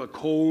deliver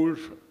coal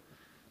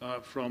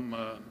from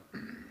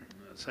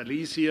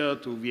Silesia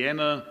to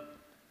Vienna.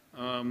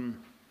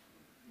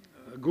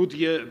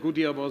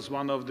 Goodyear was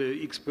one of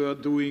the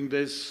experts doing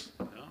this,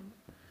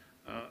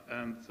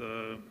 and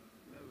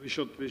we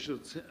should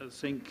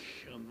think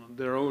on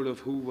the role of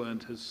Hoover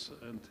and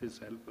his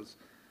helpers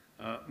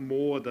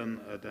more than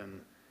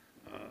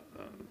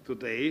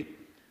today.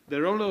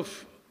 The role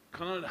of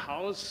Colonel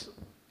House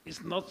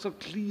is not so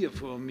clear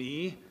for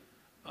me.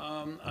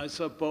 I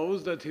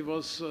suppose that he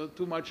was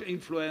too much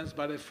influenced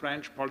by the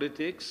French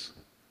politics,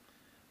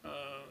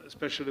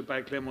 especially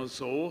by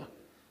Clemenceau.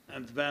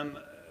 And when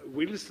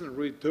Wilson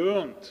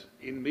returned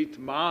in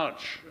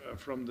mid-March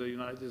from the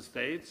United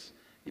States,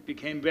 he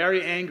became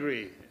very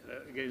angry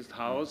against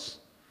House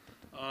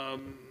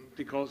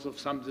because of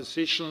some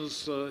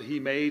decisions he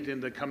made in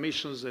the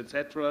commissions,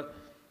 etc.,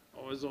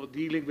 also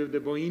dealing with the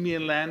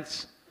Bohemian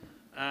lands,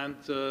 and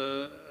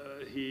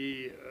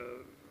he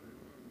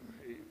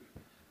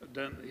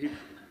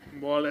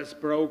more or less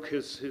broke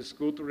his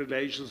good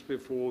relations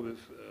before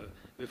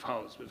with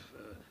House, with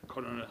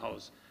Colonel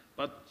House.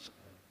 But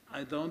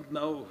I don't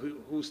know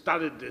who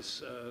studied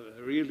this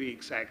really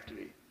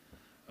exactly.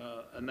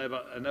 I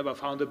never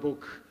found a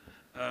book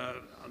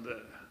on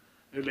the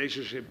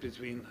relationship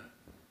between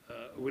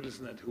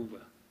Wilson and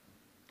Hoover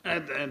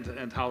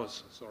and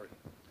House. Sorry.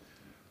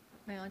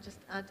 May I just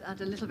add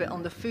a little bit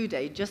on the food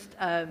aid, just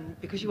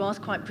because you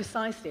asked quite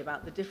precisely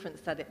about the difference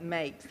that it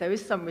makes. There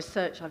is some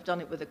research, I've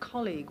done it with a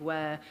colleague,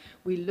 where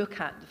we look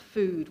at the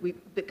food,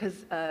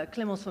 because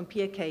Clémence von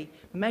Pierquet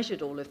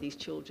measured all of these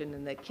children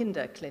in the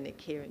kinder clinic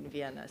here in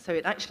Vienna. So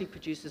it actually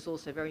produces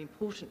also very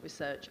important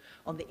research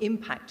on the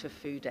impact of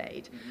food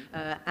aid.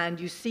 And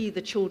you see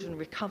the children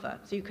recover.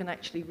 So you can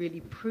actually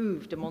really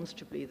prove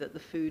demonstrably that the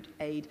food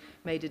aid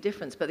made a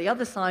difference. But the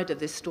other side of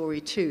this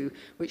story too,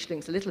 which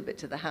links a little bit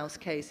to the House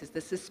case, is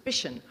the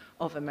suspicion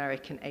of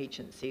American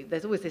agency.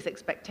 There's always this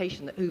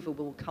expectation that Hoover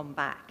will come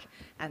back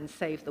and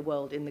save the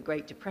world in the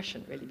Great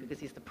Depression, really, because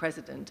he's the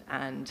president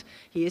and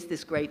he is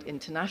this great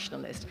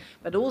internationalist.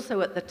 But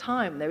also at the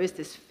time, there is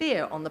this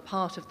fear on the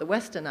part of the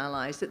Western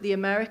allies that the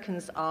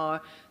Americans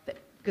are,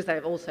 because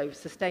they're also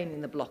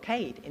sustaining the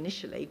blockade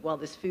initially while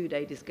this food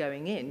aid is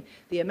going in,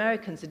 the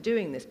Americans are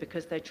doing this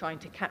because they're trying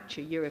to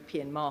capture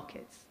European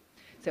markets.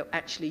 So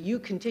actually you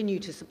continue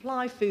to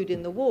supply food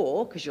in the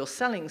war because you're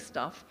selling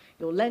stuff,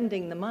 you're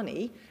lending the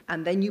money,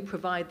 and then you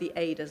provide the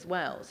aid as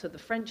well. So the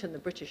French and the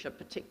British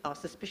are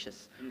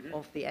suspicious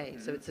of the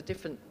aid. So it's a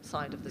different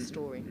side of the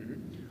story.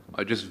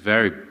 Just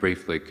very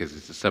briefly, because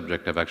it's a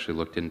subject I've actually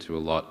looked into a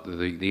lot,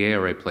 the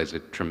ARA plays a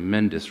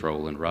tremendous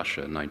role in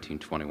Russia in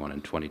 1921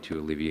 and 22,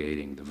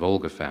 alleviating the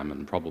Volga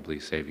famine, probably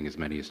saving as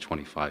many as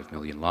 25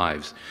 million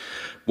lives.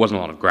 Wasn't a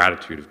lot of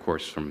gratitude, of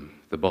course, from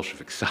the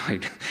Bolshevik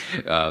side.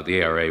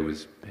 The ARA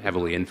was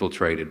heavily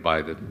infiltrated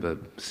by the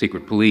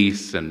secret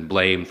police and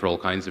blamed for all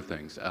kinds of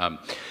things.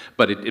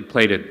 But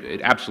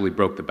it absolutely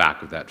broke the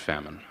back of that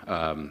famine.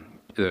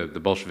 The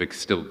Bolsheviks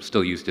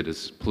still used it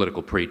as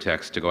political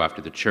pretext to go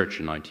after the church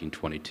in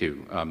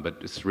 1922. But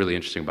it's really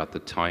interesting about the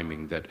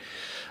timing that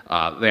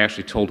they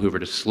actually told Hoover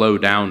to slow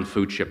down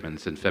food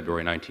shipments in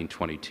February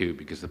 1922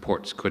 because the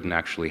ports couldn't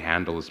actually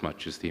handle as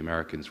much as the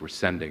Americans were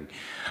sending.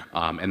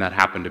 And that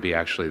happened to be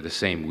actually the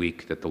same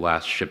week that the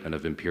last shipment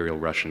of Imperial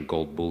Russian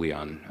gold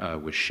bullion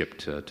was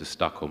shipped to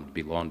Stockholm to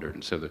be laundered.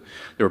 And so they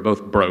were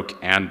both broke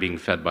and being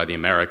fed by the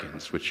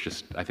Americans, which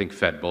just, I think,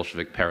 fed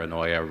Bolshevik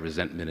paranoia,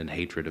 resentment, and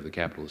hatred of the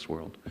capitalist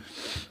world.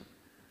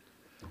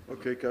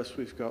 Okay, Gus,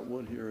 we've got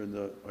one here in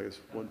the, I guess,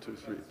 1, 2,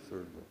 3,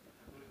 third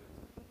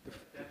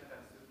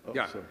row.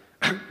 Yeah.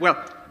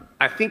 Well,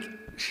 I think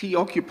she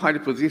occupied a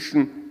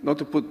position, not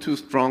to put too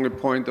strong a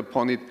point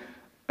upon it,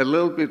 a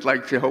little bit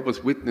like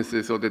Jehovah's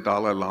Witnesses or the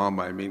Dalai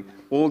Lama. I mean,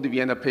 all the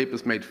Vienna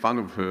papers made fun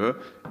of her,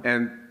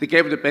 and they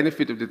gave her the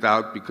benefit of the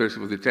doubt because she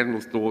was a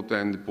general's daughter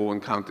and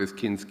born Countess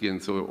Kinsky, and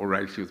so, all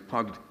right, she was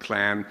part of the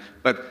clan.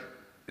 But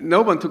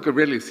no one took her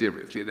really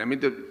seriously. I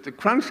mean, the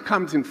crunch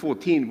comes in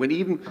 14 when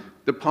even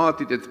the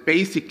party that's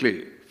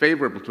basically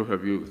favorable to her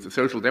views, the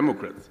Social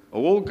Democrats, are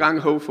all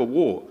gung-ho for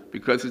war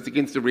because it's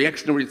against the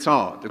reactionary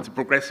Tsar. That's a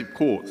progressive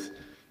cause.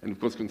 And of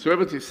course,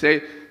 conservatives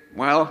say,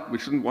 well, we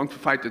shouldn't want to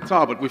fight the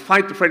Tsar, but we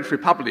fight the French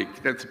Republic.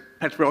 That's a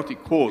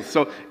patriotic cause.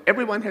 So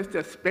everyone has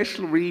their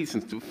special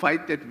reasons to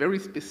fight that very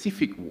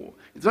specific war.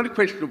 It's not a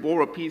question of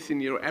war or peace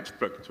in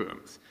abstract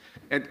terms.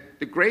 And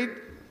the great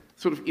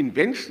sort of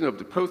invention of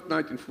the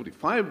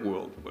post-1945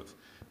 world was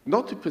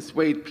not to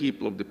persuade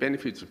people of the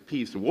benefits of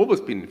peace, who've always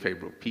been in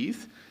favor of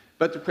peace,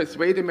 but to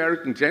persuade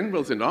American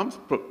generals and arms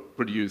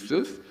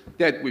producers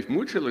that with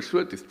mutual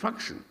assured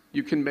destruction,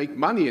 you can make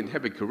money and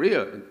have a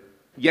career, and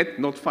yet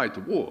not fight a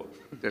war.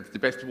 That's the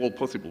best of all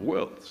possible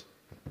worlds.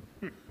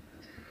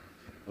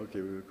 Okay,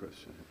 we have a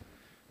question.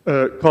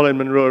 Colin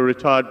Monroe, a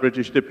retired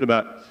British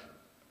diplomat.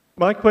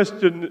 My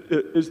question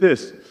is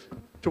this.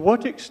 To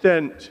what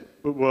extent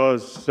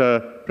was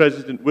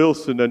President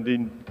Wilson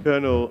and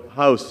Colonel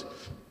House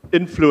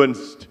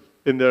influenced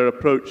in their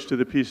approach to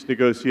the peace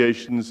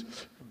negotiations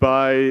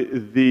by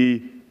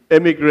the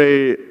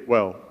immigrant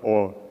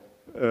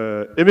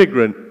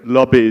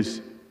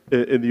lobbies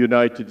in the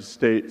United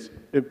States,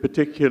 in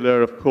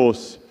particular, of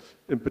course,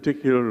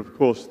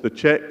 the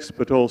Czechs,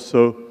 but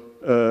also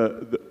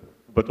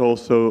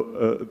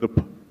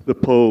the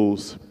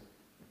Poles.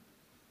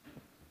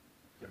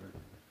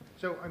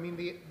 So, I mean,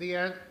 the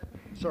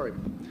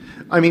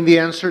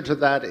answer to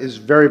that is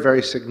very,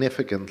 very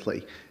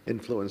significantly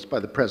influenced by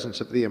the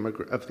presence of the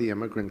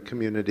immigrant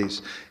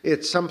communities.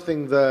 It's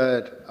something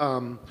that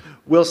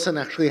Wilson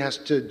actually has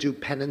to do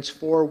penance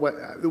for.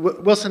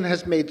 Wilson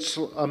has made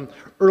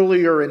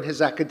earlier in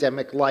his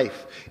academic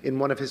life, in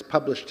one of his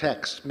published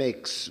texts,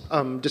 makes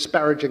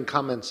disparaging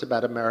comments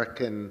about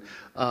American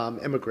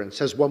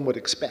immigrants, as one would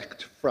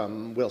expect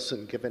from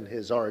Wilson, given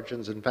his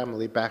origins and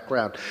family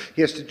background.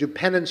 He has to do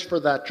penance for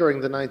that during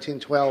the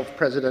 1912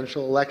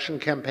 presidential election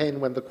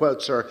campaign, when the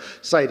quotes are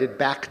cited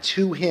back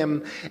to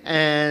him,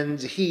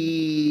 and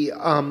he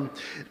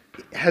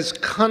has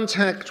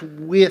contact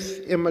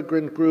with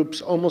immigrant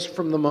groups almost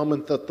from the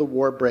moment that the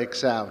war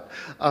breaks out.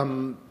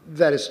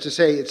 That is to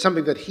say, it's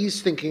something that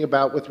he's thinking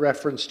about with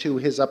reference to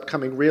his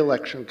upcoming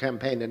re-election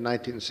campaign in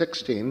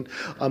 1916.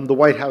 The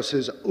White House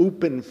is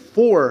open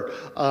for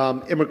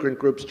immigrant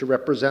groups to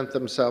represent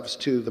themselves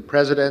to the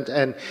president,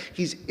 and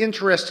he's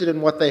interested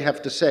in what they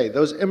have to say.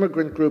 Those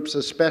immigrant groups,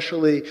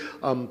 especially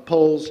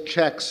Poles,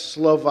 Czechs,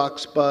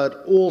 Slovaks,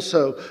 but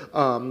also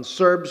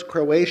Serbs,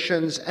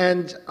 Croatians,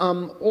 and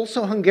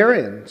also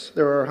Hungarians.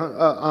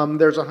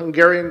 There's a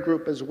Hungarian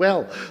group as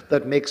well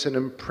that makes an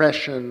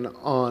impression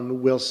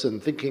on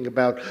Wilson,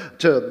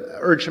 to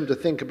urge him to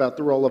think about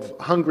the role of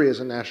Hungary as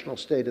a national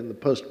state in the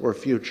post-war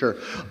future.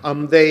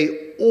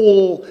 They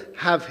all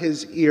have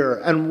his ear,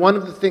 and one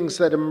of the things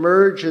that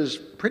emerges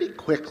pretty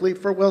quickly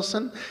for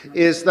Wilson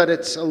is that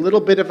it's a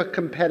little bit of a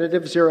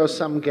competitive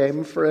zero-sum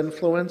game for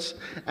influence,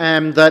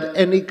 and that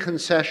any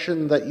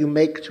concession that you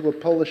make to a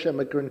Polish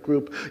immigrant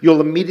group,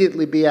 you'll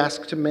immediately be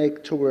asked to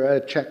make to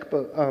a Czech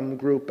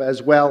group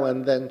as well,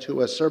 and then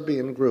to a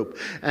Serbian group.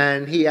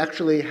 And he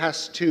actually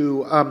has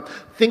to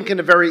think in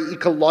a very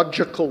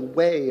ecological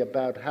way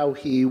about how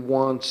he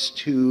wants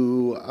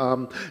to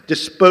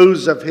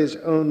dispose of his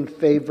own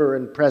favor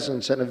and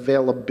presence and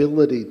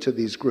availability to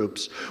these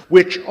groups,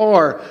 which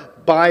are,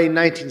 by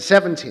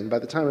 1917, by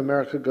the time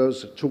America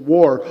goes to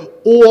war,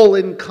 all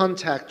in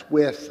contact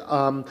with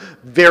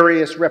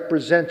various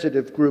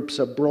representative groups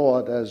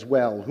abroad as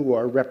well, who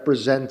are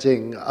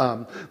representing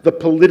the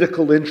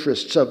political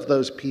interests of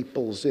those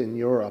peoples in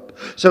Europe.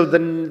 So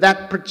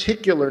that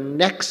particular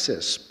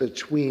nexus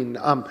between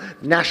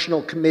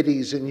national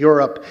committees in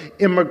Europe,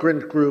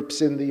 immigrant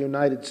groups in the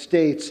United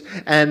States,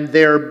 and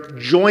their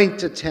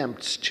joint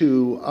attempts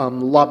to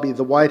lobby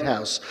the White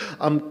House,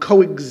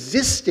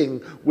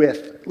 coexisting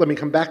with, let me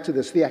come back to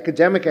this, the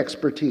academic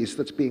expertise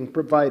that's being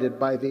provided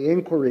by the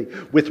inquiry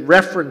with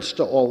reference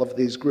to all of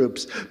these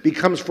groups,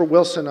 becomes for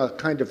Wilson a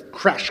kind of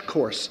crash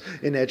course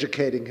in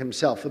educating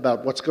himself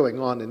about what's going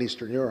on in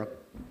Eastern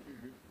Europe.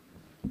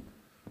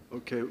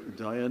 Okay,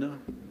 Diana?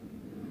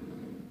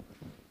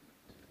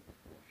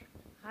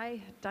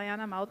 Hi,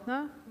 Diana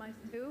Mautner, nice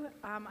too.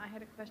 I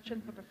had a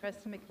question for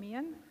Professor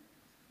McMeekin.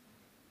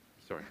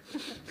 Sorry.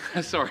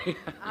 Sorry.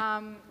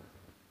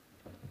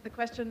 The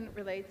question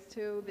relates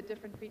to the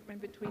different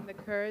treatment between the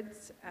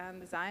Kurds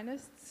and the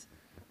Zionists.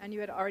 And you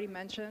had already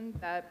mentioned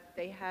that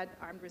they had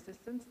armed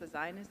resistance, the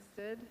Zionists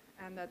did,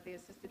 and that they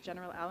assisted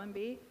General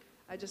Allenby.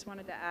 I just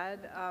wanted to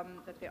add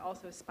that they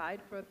also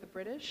spied for the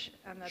British,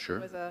 and that Sure.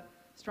 there was a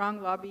strong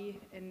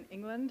lobby in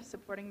England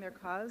supporting their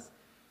cause.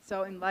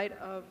 So in light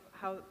of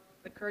how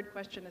the Kurd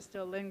question is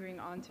still lingering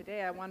on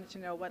today. I wanted to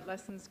know what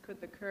lessons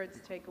could the Kurds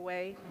take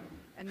away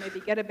and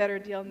maybe get a better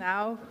deal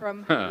now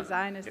from how the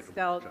Zionists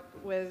dealt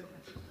with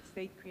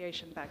state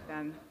creation back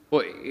then.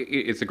 Well,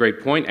 it's a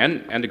great point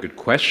and a good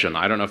question.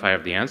 I don't know if I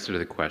have the answer to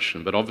the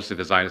question, but obviously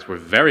the Zionists were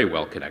very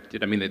well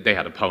connected. I mean, they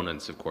had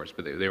opponents, of course,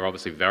 but they were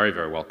obviously very,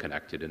 very well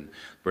connected in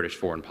British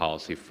foreign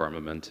policy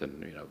firmament.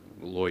 And, you know,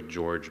 Lloyd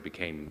George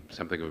became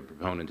something of a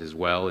proponent as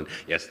well. And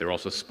yes, they're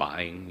also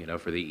spying, you know,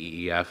 for the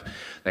EEF.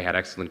 They had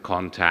excellent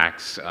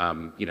contacts.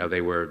 You know,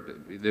 there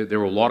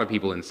were a lot of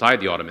people inside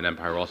the Ottoman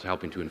Empire also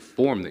helping to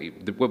inform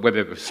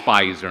whether they were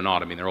spies or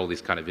not. I mean, there are all these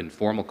kind of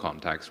informal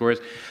contacts. Whereas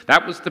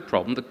that was the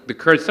problem. The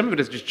Kurds, some of it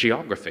is just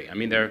geography. I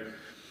mean,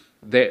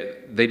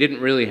 they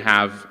didn't really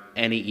have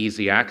any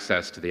easy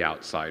access to the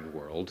outside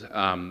world.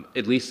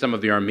 At least some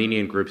of the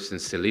Armenian groups in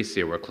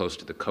Cilicia were close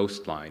to the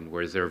coastline,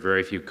 whereas there were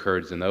very few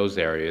Kurds in those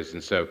areas,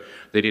 and so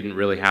they didn't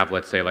really have,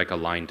 let's say, like a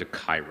line to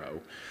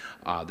Cairo.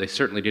 They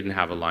certainly didn't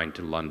have a line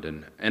to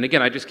London. And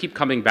again, I just keep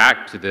coming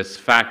back to this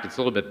fact, it's a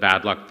little bit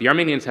bad luck. The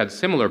Armenians had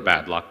similar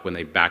bad luck when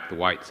they backed the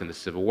whites in the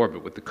civil war,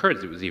 but with the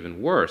Kurds it was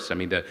even worse. I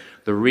mean,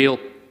 the real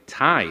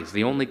ties,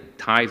 the only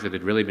ties that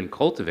had really been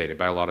cultivated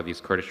by a lot of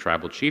these Kurdish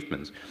tribal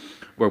chieftains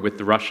were with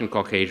the Russian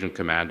Caucasian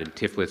command in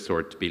Tiflis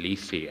or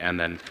Tbilisi, and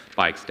then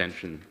by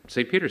extension,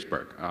 St.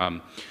 Petersburg.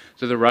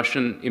 So the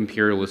Russian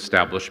imperial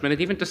establishment,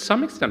 and even to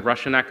some extent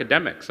Russian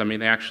academics. I mean,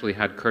 they actually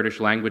had Kurdish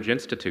language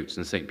institutes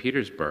in St.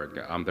 Petersburg.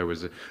 There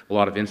was a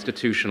lot of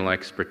institutional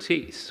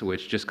expertise,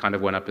 which just kind of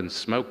went up in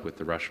smoke with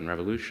the Russian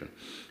Revolution.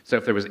 So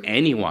if there was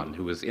anyone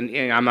who was,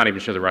 I'm not even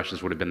sure the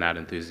Russians would have been that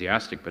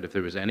enthusiastic, but if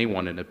there was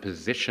anyone in a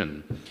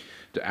position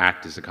to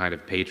act as a kind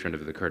of patron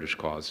of the Kurdish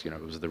cause, you know,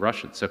 it was the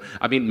Russians. So,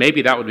 I mean,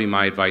 maybe that would be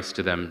my advice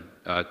to them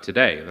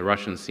today. The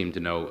Russians seem to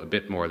know a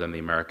bit more than the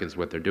Americans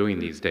what they're doing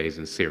these days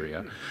in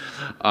Syria.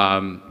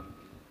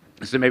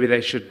 So maybe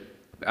they should,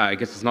 I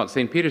guess it's not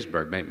St.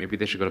 Petersburg, maybe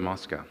they should go to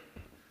Moscow.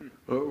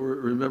 Well,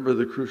 remember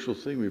the crucial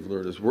thing we've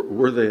learned is,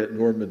 were they at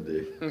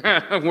Normandy?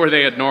 Were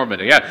they at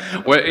Normandy?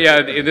 Yeah. Well,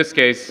 yeah, in this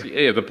case,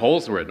 yeah, the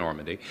Poles were at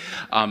Normandy.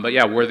 But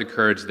yeah, were the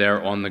Kurds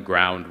there on the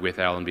ground with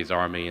Allenby's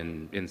army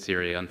in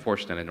Syria?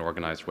 Unfortunately, in an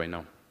organized way,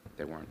 no,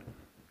 they weren't.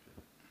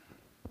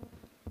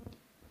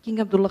 King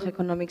Abdullah,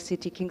 Economic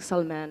City, King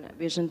Salman,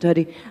 Vision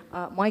 30.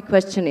 My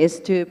question is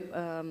to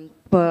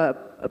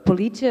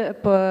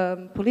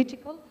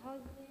political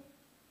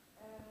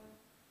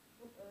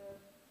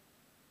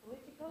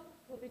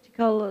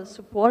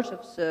support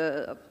of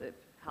the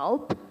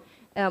help.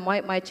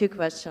 My two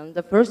questions.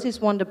 The first is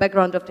the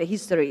background of the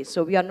history.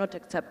 So we are not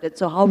accepted.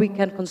 So how we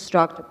can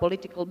construct a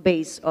political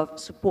base of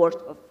support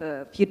of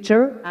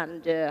future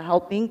and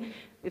helping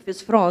if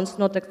it's France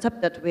not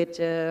accepted with,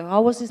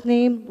 how was his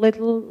name,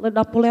 little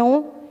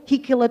Napoleon? He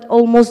killed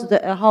almost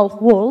the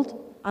half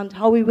world, and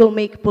how we will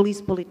make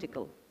police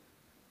political.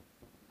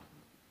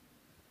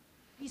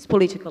 Peace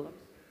political.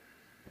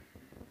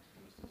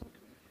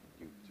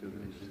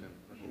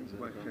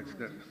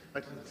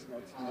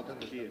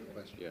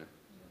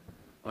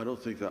 I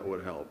don't think that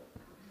would help.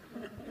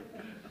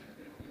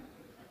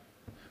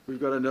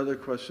 We've got another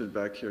question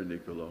back here,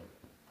 Nicolo.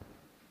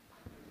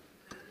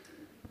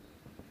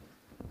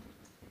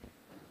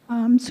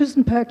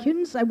 Susan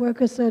Perkins. I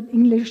work as an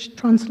English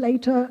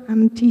translator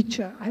and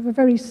teacher. I have a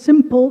very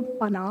simple,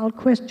 banal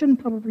question,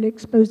 probably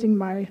exposing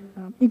my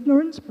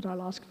ignorance, but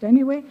I'll ask it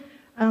anyway,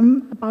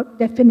 about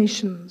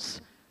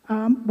definitions.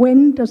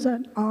 When does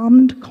an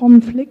armed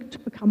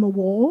conflict become a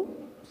war?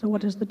 So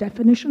what is the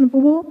definition of a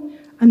war?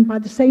 And by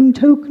the same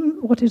token,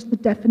 what is the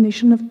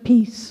definition of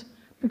peace?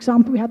 For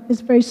example, we had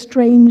this very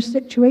strange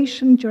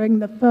situation during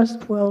the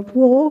First World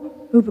War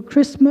over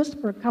Christmas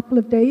for a couple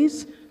of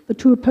days. The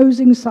two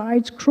opposing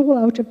sides crawl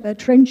out of their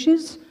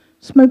trenches,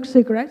 smoke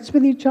cigarettes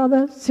with each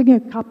other, sing a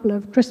couple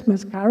of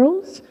Christmas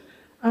carols,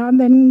 and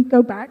then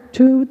go back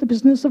to the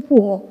business of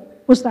war.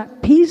 Was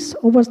that peace,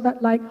 or was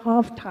that like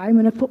half-time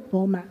in a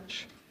football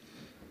match?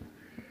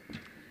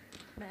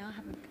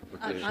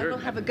 I will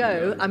have a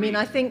go. I mean,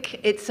 I think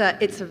it's a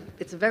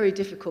very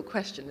difficult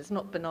question. It's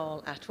not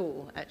banal at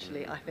all,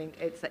 actually. I think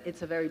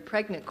it's a very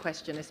pregnant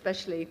question,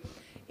 especially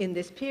in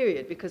this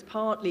period, because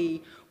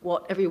partly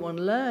what everyone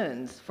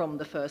learns from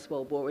the First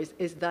World War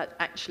is that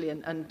actually,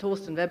 and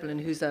Thorsten Veblen,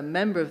 who's a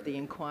member of the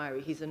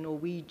inquiry, he's a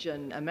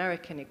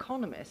Norwegian-American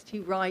economist, he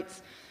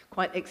writes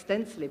quite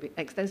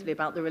extensively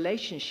about the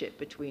relationship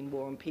between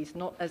war and peace,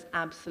 not as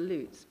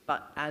absolutes,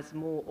 but as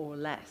more or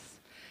less.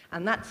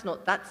 And that's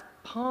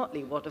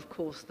partly what, of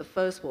course, the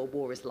First World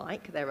War is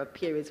like. There are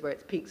periods where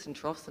it's peaks and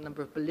troughs, the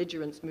number of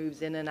belligerents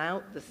moves in and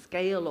out, the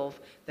scale of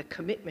the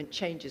commitment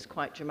changes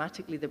quite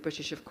dramatically. The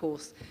British, of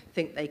course,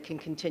 think they can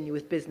continue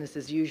with business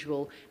as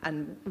usual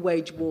and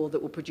wage war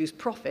that will produce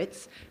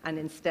profits, and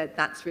instead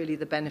that's really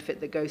the benefit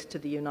that goes to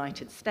the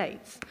United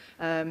States.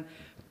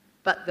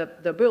 But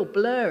the real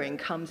blurring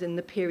comes in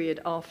the period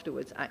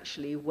afterwards,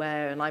 actually,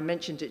 where, and I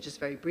mentioned it just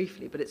very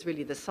briefly, but it's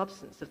really the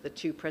substance of the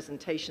two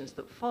presentations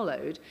that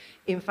followed.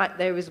 In fact,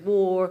 there is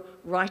war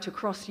right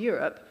across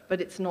Europe,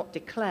 but it's not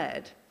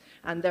declared.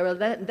 And there are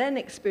then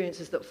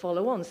experiences that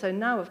follow on. So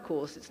now, of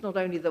course, it's not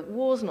only that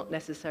war's not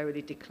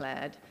necessarily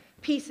declared,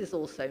 peace is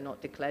also not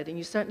declared, and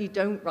you certainly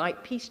don't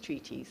write peace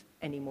treaties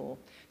anymore.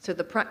 So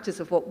the practice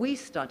of what we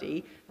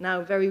study now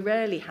very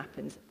rarely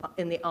happens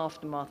in the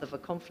aftermath of a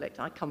conflict.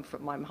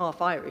 I'm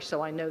half Irish,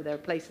 so I know there are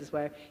places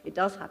where it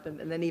does happen,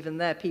 and then even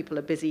there people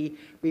are busy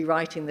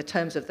rewriting the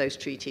terms of those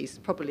treaties,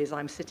 probably as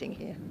I'm sitting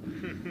here.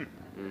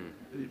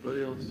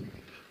 Anybody else?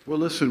 Well,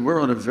 listen,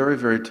 we're on a very,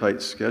 very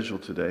tight schedule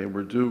today, and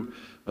we're due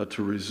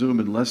to resume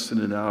in less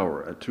than an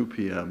hour at 2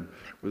 p.m.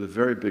 with a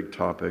very big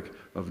topic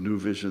of new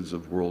visions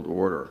of world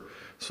order.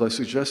 So I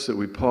suggest that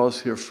we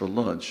pause here for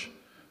lunch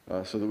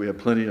so that we have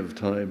plenty of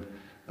time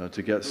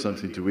to get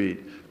something to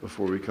eat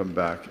before we come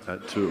back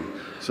at 2.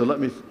 So let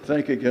me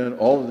thank again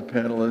all of the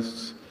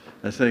panelists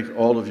and thank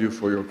all of you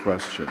for your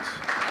questions.